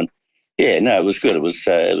well. And it was good. It was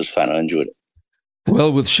fun. I enjoyed it.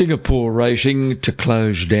 Well, with Singapore racing to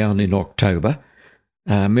close down in October,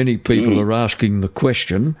 many people are asking the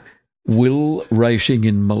question: will racing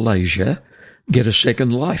in Malaysia get a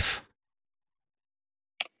second life?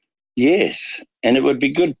 Yes, and it would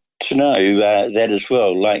be good to know that as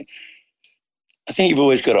well. Like, I think you've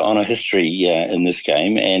always got to honour history in this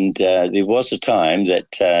game, and there was a time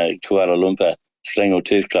that Kuala Lumpur Selangor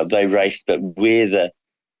Turf Club, they raced, but where the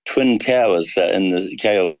Twin Towers in the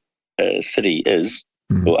KL city is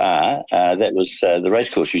or are, that was the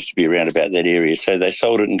racecourse used to be around about that area. So they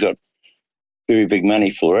sold it and got very big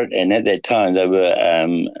money for it, and at that time they were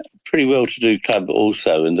pretty well-to-do club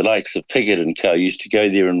also, and the likes of Piggott and Co used to go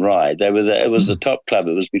there and ride. It was the top club.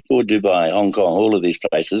 It was before Dubai, Hong Kong, all of these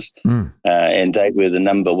places, and they were the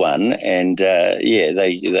number one. And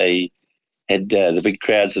they had the big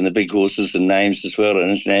crowds and the big horses and names as well, and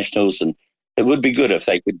internationals. And it would be good if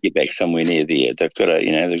they could get back somewhere near there. They've got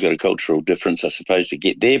a cultural difference, I suppose, to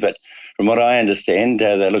get there. But from what I understand,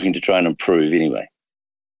 they're looking to try and improve anyway.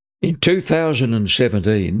 In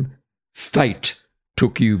 2017, fate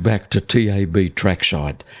took you back to TAB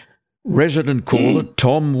Trackside. Resident caller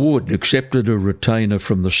Tom Wood accepted a retainer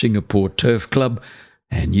from the Selangor Turf Club,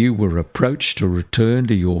 and you were approached to return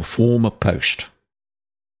to your former post.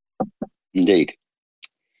 Indeed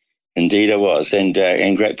I was, and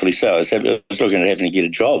gratefully so. I was looking at having to get a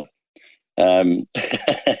job. I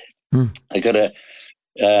got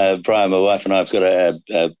Brian, my wife, and I have got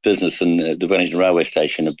a business in the Wellington railway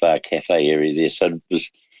station, a bar cafe area there. So I was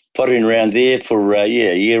pottering around there for a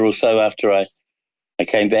year or so after I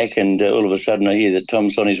came back, and all of a sudden I hear that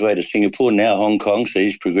Tom's on his way to Singapore, now Hong Kong, so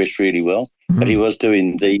he's progressed really well. But he was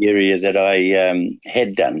doing the area that I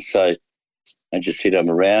had done. So I just said I'm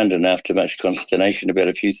around, and after much consternation about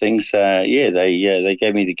a few things, they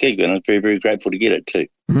gave me the gig, and I'm very, very grateful to get it too.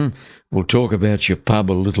 We'll talk about your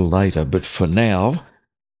pub a little later, but for now,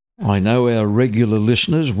 I know our regular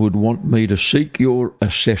listeners would want me to seek your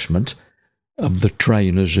assessment of the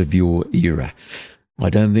trainers of your era. I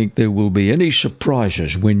don't think there will be any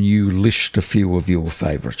surprises when you list a few of your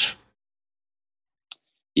favourites.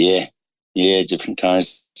 Yeah, different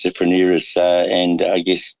times, different eras, and I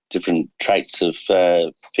guess different traits of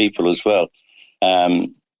people as well.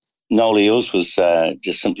 Noel Eels was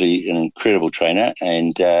just simply an incredible trainer,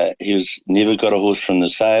 and he was never got a horse from the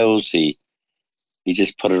sales. He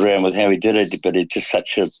just put it around with how he did it, but it's just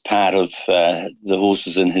such a part of the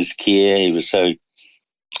horses in his care. He was so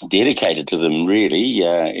dedicated to them, really.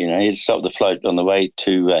 He'd stop the float on the way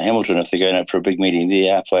to Hamilton if they're going up for a big meeting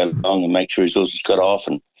there halfway along and make sure his horses got off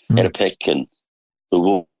and had a pick and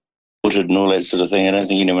were watered and all that sort of thing. I don't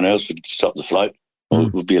think anyone else would stop the float or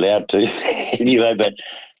would be allowed to anyway, but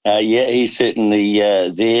he's certainly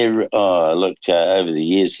there. Over the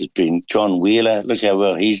years there's been John Wheeler. Look how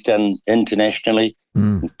well he's done internationally.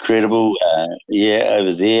 Incredible.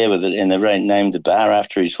 Over there, and they named the bar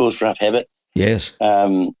after his horse, Rough Habit. Yes.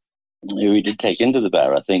 Who he did take into the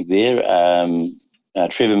bar, I think, there.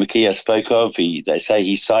 Trevor McKee I spoke of. They say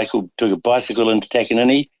he took a bicycle into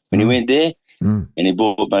Takanini when he went there, and he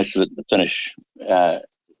bought most of it at the finish.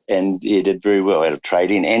 And he did very well out of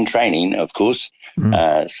trading and training, of course.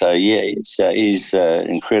 He's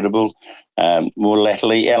incredible. More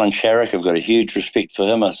latterly, Alan Sharrock, I've got a huge respect for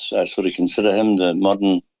him. I sort of consider him the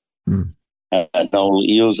modern Noel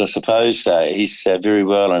Eels, I suppose. He's very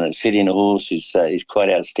well, and at setting a horse, he's quite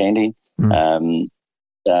outstanding. The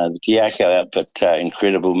Diaco outfit,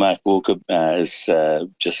 incredible. Mark Walker he's a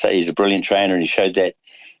brilliant trainer, and he showed that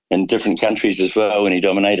in different countries as well when he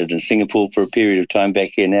dominated in Singapore for a period of time back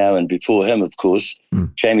here now. And before him, of course,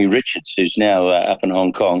 Jamie Richards, who's now up in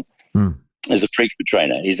Hong Kong, is a freak of a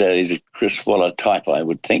trainer. He's a Chris Waller type, I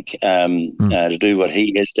would think, to do what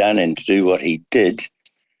he has done and to do what he did.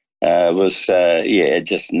 was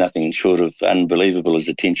just nothing short of unbelievable, his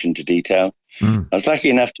attention to detail. I was lucky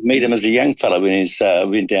enough to meet him as a young fellow when I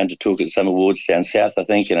went down to talk at some awards down south, I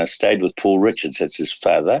think, and I stayed with Paul Richards, that's his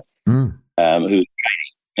father, who was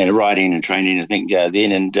riding and training, I think,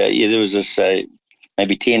 then. And there was this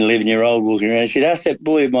maybe 10, 11-year-old walking around. He said, ask that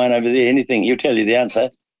boy of mine over there anything, he'll tell you the answer.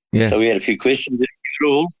 Yeah. So we had a few questions. He knew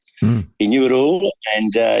it all. He knew it all,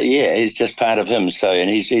 and it's just part of him. So, and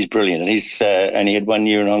he's brilliant. And he's only had 1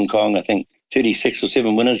 year in Hong Kong, I think, 36 or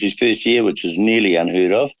 7 winners his first year, which is nearly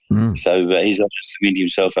unheard of. So he's able to cement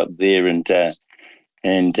himself up there and do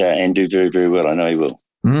very, very well. I know he will.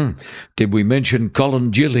 Did we mention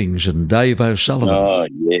Colin Gillings and Dave O'Sullivan? Oh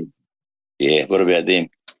yeah. What about them?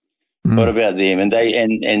 What about them? And they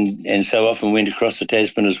and so often went across the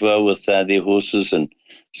Tasman as well with their horses, and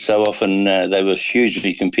so often they were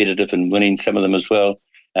hugely competitive and winning some of them as well.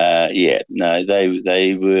 They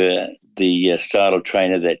were the style of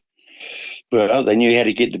trainer that, well, they knew how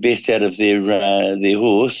to get the best out of their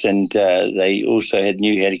horse, and they also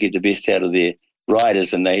knew how to get the best out of their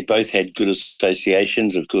riders, and they both had good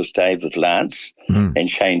associations. Of course, Dave with Lance and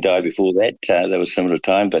Shane Dye before that. They were similar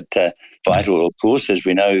time, but vital, of course, as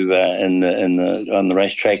we know, on the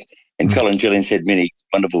racetrack. And Colin Gillings had many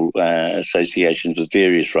wonderful associations with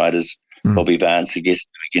various riders. Bobby Barnes, I guess,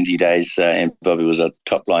 in the McGinty days, and Bobby was a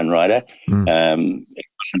top-line rider. He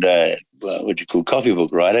wasn't a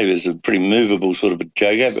copybook rider. He was a pretty movable sort of a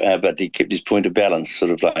joker, but he kept his point of balance,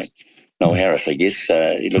 sort of like Noel Harris, I guess.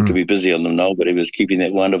 He looked to be busy on the Noel, but he was keeping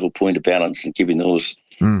that wonderful point of balance and keeping the horse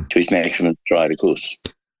to his maximum stride, of course.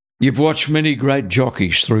 You've watched many great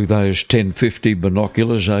jockeys through those 1050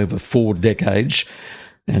 binoculars over 4 decades,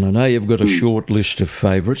 and I know you've got a short list of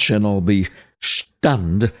favourites, and I'll be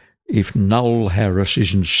stunned if Noel Harris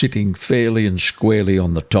isn't sitting fairly and squarely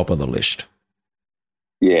on the top of the list.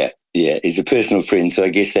 Yeah, he's a personal friend, so I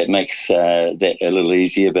guess that makes that a little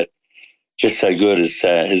easier, but just so good as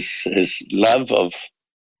his love of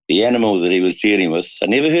the animal that he was dealing with. I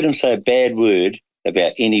never heard him say a bad word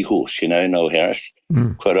about any horse, Noel Harris.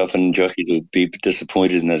 Quite often jockeys would be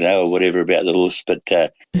disappointed in it, or whatever about the horse, but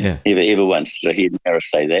never once did I hear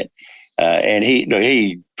Harris say that. And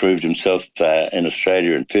he proved himself in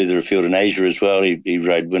Australia and further afield in Asia as well. He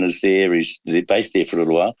rode winners there. He's based there for a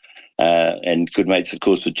little while. And good mates, of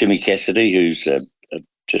course, with Jimmy Cassidy, who's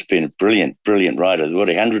just been a brilliant rider.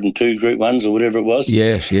 102 Group 1s or whatever it was?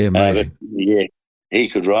 Yes, amazing. He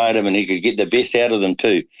could ride them and he could get the best out of them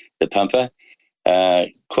too, the pumper.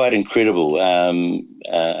 Quite incredible.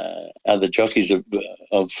 Other jockeys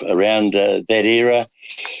of around that era,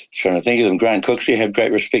 trying to think of them. Grant Cooksey, I have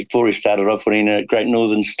great respect for. He started off winning a Great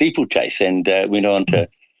Northern Steeplechase and went on to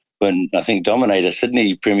win, I think, dominate a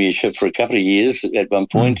Sydney Premiership for a couple of years at one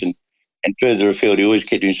point, and further afield he always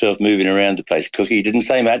kept himself moving around the place. Cookie didn't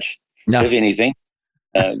say much, if anything,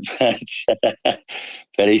 but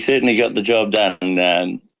he certainly got the job done.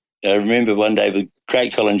 I remember one day with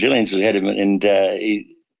Craig Colin Gillings had him, and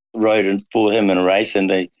he rode for him in a race, and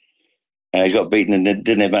they got beaten and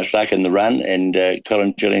didn't have much luck in the run. And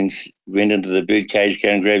Colin Gillings went into the bird cage, go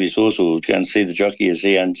and grab his horse, or go and see the jockey as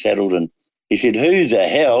he unsaddled, and he said, "Who the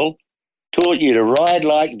hell taught you to ride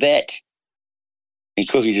like that?" And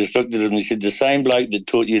Cookie just looked at him and he said, "The same bloke that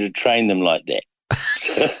taught you to train them like that."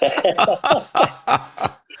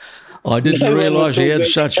 I didn't realise he had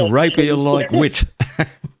such rapier-like wit.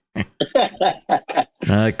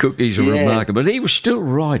 Cookie's remarkable. But he was still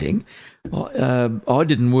riding. I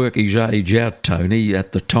didn't work his age out, Tony,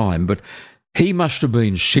 at the time, but he must have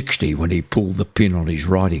been 60 when he pulled the pin on his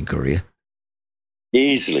riding career.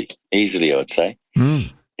 Easily, I would say.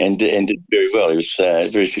 And did very well. He was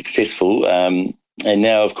very successful. And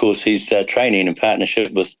now, of course, he's training in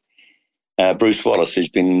partnership with Bruce Wallace, who's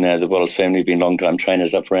been the Wallace family, been long-time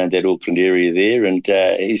trainers up around that Auckland area there, and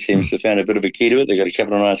he seems to have found a bit of a key to it. They've got a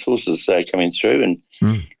couple of nice horses coming through, and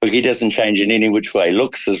he doesn't change in any which way.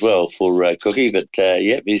 Looks as well for Cookie, but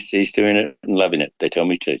he's doing it and loving it, they tell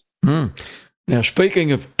me too. Now,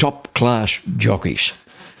 speaking of top-class jockeys,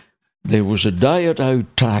 there was a day at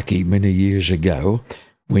Otaki many years ago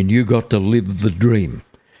when you got to live the dream.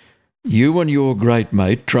 You and your great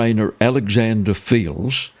mate, trainer Alexander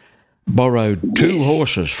Fields, borrowed 2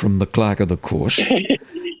 horses from the clerk of the course.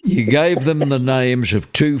 You gave them the names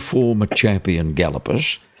of 2 former champion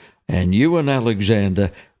gallopers, and you and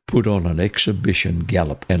Alexander put on an exhibition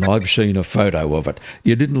gallop, and I've seen a photo of it.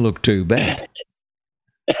 You didn't look too bad.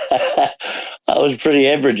 I was pretty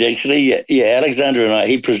average, actually. Yeah, Alexander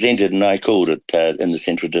he presented and I called it in the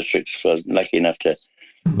Central Districts. So I was lucky enough to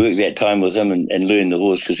work that time with him and learn the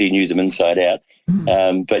horse because he knew them inside out.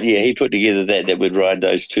 But yeah, he put together that we'd ride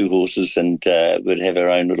those two horses and we'd have our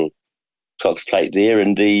own little Cox plate there.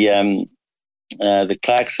 And the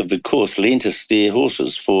clerks of the course lent us their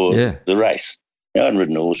horses for the race. I hadn't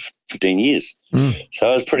ridden a horse for 15 years. So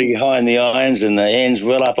I was pretty high in the irons and the hands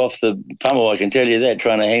well up off the pummel, I can tell you that,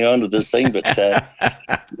 trying to hang on to this thing. But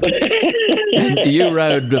and you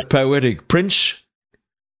rode Poetic Prince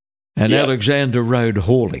and Alexander rode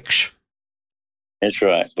Horlicks. That's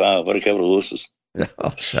right. Wow, what a couple of horses.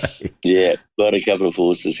 I'll say. Yeah, what a couple of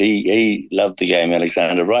horses. He loved the game,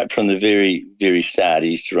 Alexander, right from the very, very start. He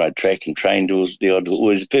used to ride track and trained always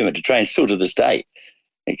a permit to train, still to this day,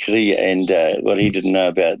 actually. And what he didn't know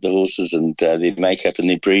about the horses and their makeup and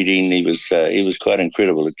their breeding, he was quite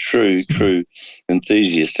incredible, a true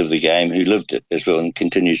enthusiast of the game who lived it as well and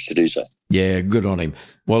continues to do so. Yeah, good on him.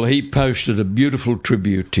 Well, he posted a beautiful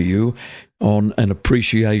tribute to you on an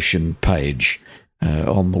appreciation page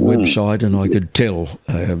on the website, and I could tell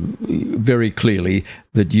very clearly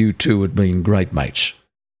that you two had been great mates.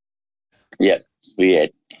 Yeah, we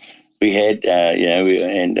had,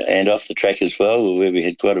 and off the track as well, where we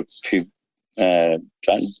had quite a few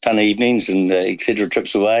fun evenings and etc.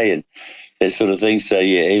 trips away and that sort of thing. So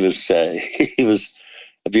yeah, he was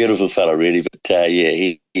a beautiful fellow, really. But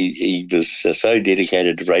he was so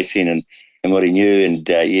dedicated to racing and what he knew, and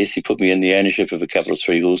yes, he put me in the ownership of a couple of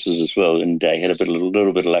 3 horses as well, and he had a little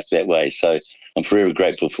bit of luck that way. So I'm forever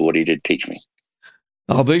grateful for what he did teach me.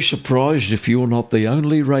 I'll be surprised if you're not the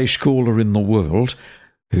only race caller in the world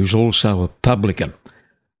who's also a publican.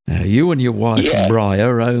 You and your wife,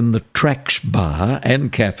 Briar, own the Trax Bar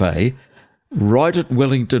and Cafe right at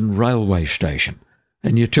Wellington Railway Station,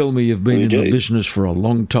 and you tell me you've been in the business for a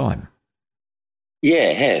long time. Yeah,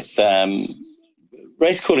 I have.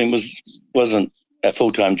 Race calling wasn't a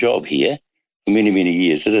full-time job here for many, many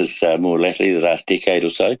years. It is more lately, the last decade or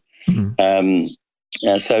so.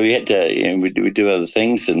 So we had to, we do other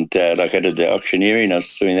things, and like I did the auctioneering, I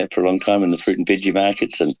was doing that for a long time in the fruit and veggie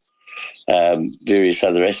markets and various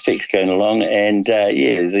other aspects going along. And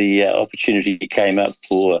the opportunity came up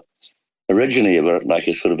for originally like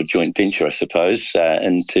a sort of a joint venture, I suppose,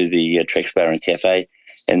 into the Trax Bar and Cafe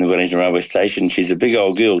and the Wellington Railway Station. She's a big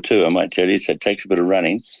old girl too, I might tell you, so it takes a bit of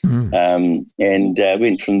running. And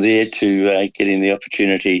went from there to getting the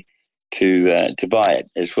opportunity to buy it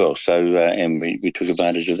as well. So and we took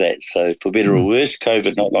advantage of that. So for better or worse,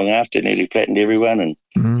 COVID not long after nearly flattened everyone, and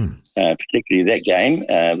particularly that game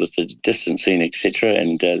with the distancing, etc.,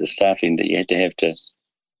 and the staffing that you had to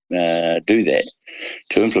do that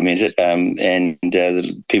to implement it, and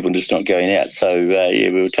the people just not going out. So we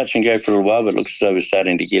were touch and go for a little while, but it looks as though we're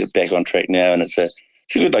starting to get it back on track now, and it's a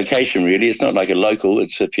good location, really. It's not like a local.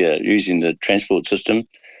 It's if you're using the transport system,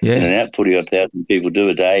 in and out, 40,000 people do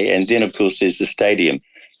a day. And then, of course, there's the stadium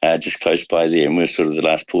just close by there, and we're sort of the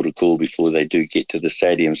last port of call before they do get to the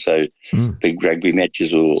stadium. So big rugby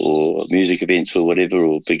matches or music events or whatever,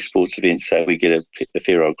 or big sports events, so we get a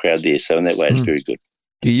fair old crowd there. So in that way, it's very good.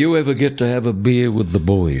 Do you ever get to have a beer with the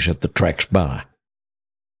boys at the Trax Bar?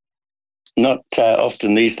 Not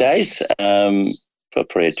often these days.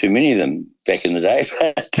 Probably had too many of them back in the day.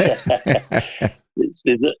 But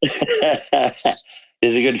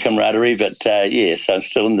there's a good camaraderie. But yes, I'm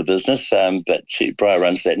still in the business. But Briar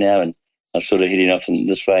runs that now, and I'm sort of heading off in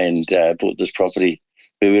this way and bought this property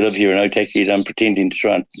where we live here in Otaki. I'm pretending to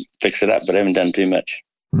try and fix it up, but I haven't done too much.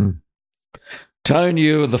 Tone,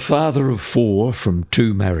 you are the father of 4 from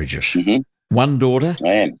 2 marriages. 1 daughter,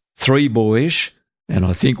 I am. 3 boys, and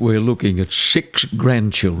I think we're looking at 6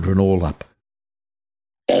 grandchildren all up.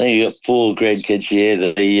 I think you've got 4 grandkids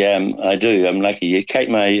here. I do. I'm lucky. Kate,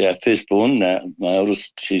 my firstborn, my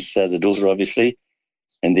oldest, she's the daughter, obviously.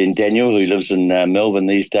 And then Daniel, who lives in Melbourne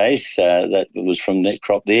these days, that was from that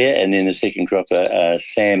crop there. And then the second crop are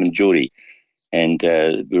Sam and Geordie. And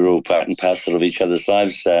we're all part and parcel of each other's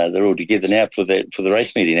lives. They're all together now for the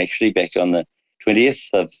race meeting, actually, back on the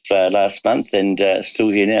 20th of last month, and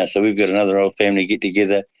still here now. So we've got another old family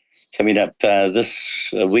get-together coming up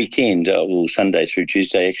this weekend, Sunday through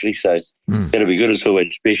Tuesday, actually. So that'll be good. It's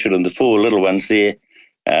always special. And the 4 little ones there,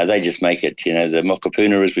 they just make it. The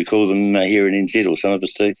Mokapuna, as we call them here in NZ, or some of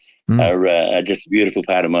us do, are just a beautiful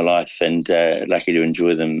part of my life, and lucky to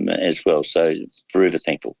enjoy them as well. So forever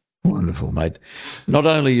thankful. Wonderful, mate. Not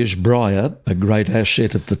only is Briar a great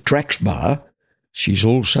asset at the Trax Bar, she's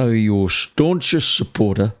also your staunchest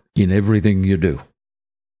supporter in everything you do.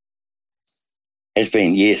 Has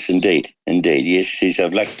been, yes, indeed. Yes,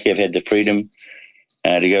 I'm lucky I've had the freedom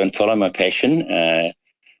to go and follow my passion.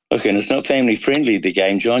 Look, and it's not family friendly, the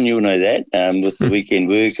game, John. You'll know that, with the weekend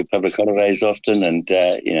work and public holidays often, and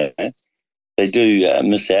they do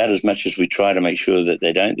miss out as much as we try to make sure that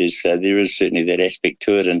they don't. There is certainly that aspect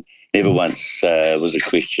to it, and never once was a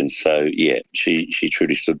question. So, yeah, she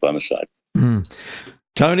truly stood by my side. Mm.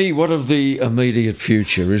 Tony, what of the immediate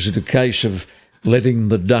future? Is it a case of letting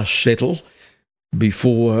the dust settle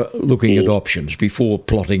before looking at options, before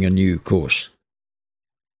plotting a new course?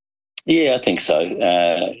 Yeah, I think so.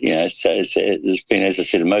 It's been, as I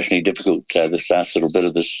said, emotionally difficult this last little bit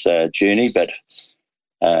of this journey, but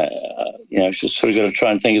just sort of got to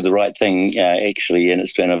try and think of the right thing, actually. And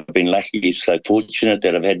I've been lucky, so fortunate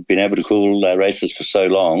that I've been able to call races for so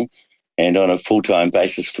long, and on a full-time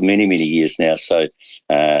basis for many, many years now. So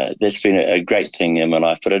that's been a great thing in my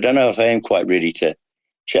life. But I don't know if I am quite ready to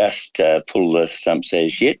just pull the stumps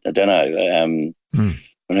as yet. I don't know.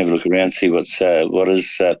 I'll have a look around, see what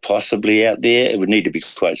is possibly out there. It would need to be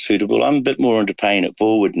quite suitable. I'm a bit more into paying it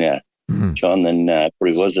forward now, John, than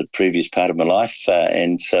probably was a previous part of my life.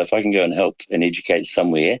 And so if I can go and help and educate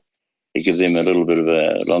somewhere to give them a little bit of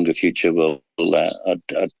a longer future,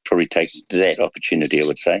 I'd probably take that opportunity, I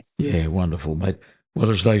would say. Yeah, wonderful, mate. Well,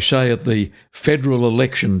 as they say at the federal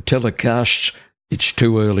election telecasts, it's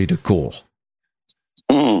too early to call.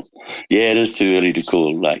 Yeah, it is too early to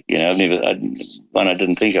call. I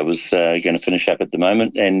didn't think I was going to finish up at the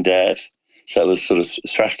moment, and so it was sort of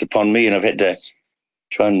thrust upon me, and I've had to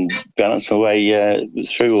try and balance my way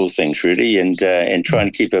through all things, really, and try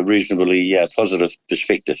and keep a reasonably positive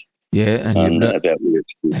perspective. Yeah,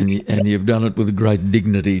 and you've done it with great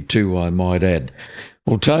dignity too, I might add.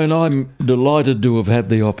 Well, Tone, I'm delighted to have had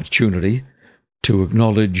the opportunity to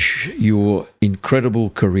acknowledge your incredible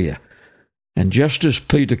career. And just as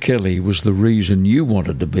Peter Kelly was the reason you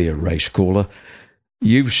wanted to be a race caller,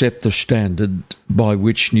 you've set the standard by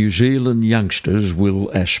which New Zealand youngsters will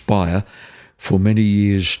aspire for many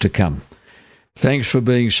years to come. Thanks for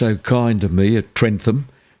being so kind to me at Trentham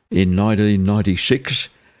in 1996,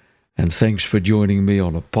 and thanks for joining me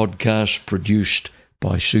on a podcast produced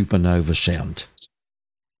by Supernova Sound.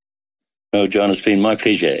 Well, John, it's been my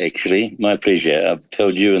pleasure, actually. My pleasure. I've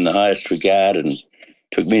held you in the highest regard and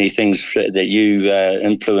took many things that you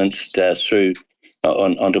influenced through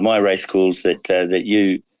onto my race calls that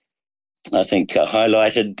you, I think,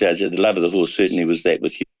 highlighted. The love of the horse certainly was that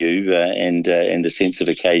with you, and the sense of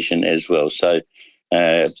occasion as well. So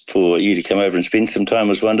for you to come over and spend some time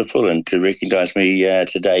was wonderful, and to recognise me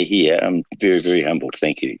today here, I'm very, very humbled.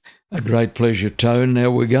 Thank you. A great pleasure, Tone.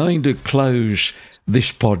 Now, we're going to close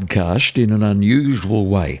this podcast in an unusual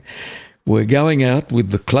way. We're going out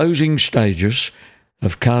with the closing stages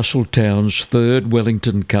of Castletown's third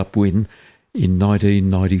Wellington Cup win in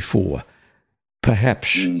 1994.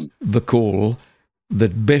 Perhaps the call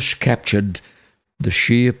that best captured the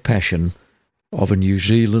sheer passion of a New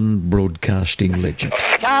Zealand broadcasting legend.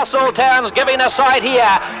 Castletown's giving a sight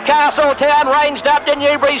here. Castletown ranged up to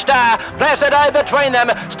Newbury Star. Placido between them.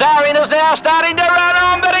 Starring is now starting to run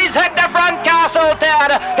on, but he's hit the front.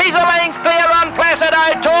 Castletown. He's a length clear on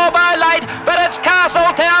Placido. Torbo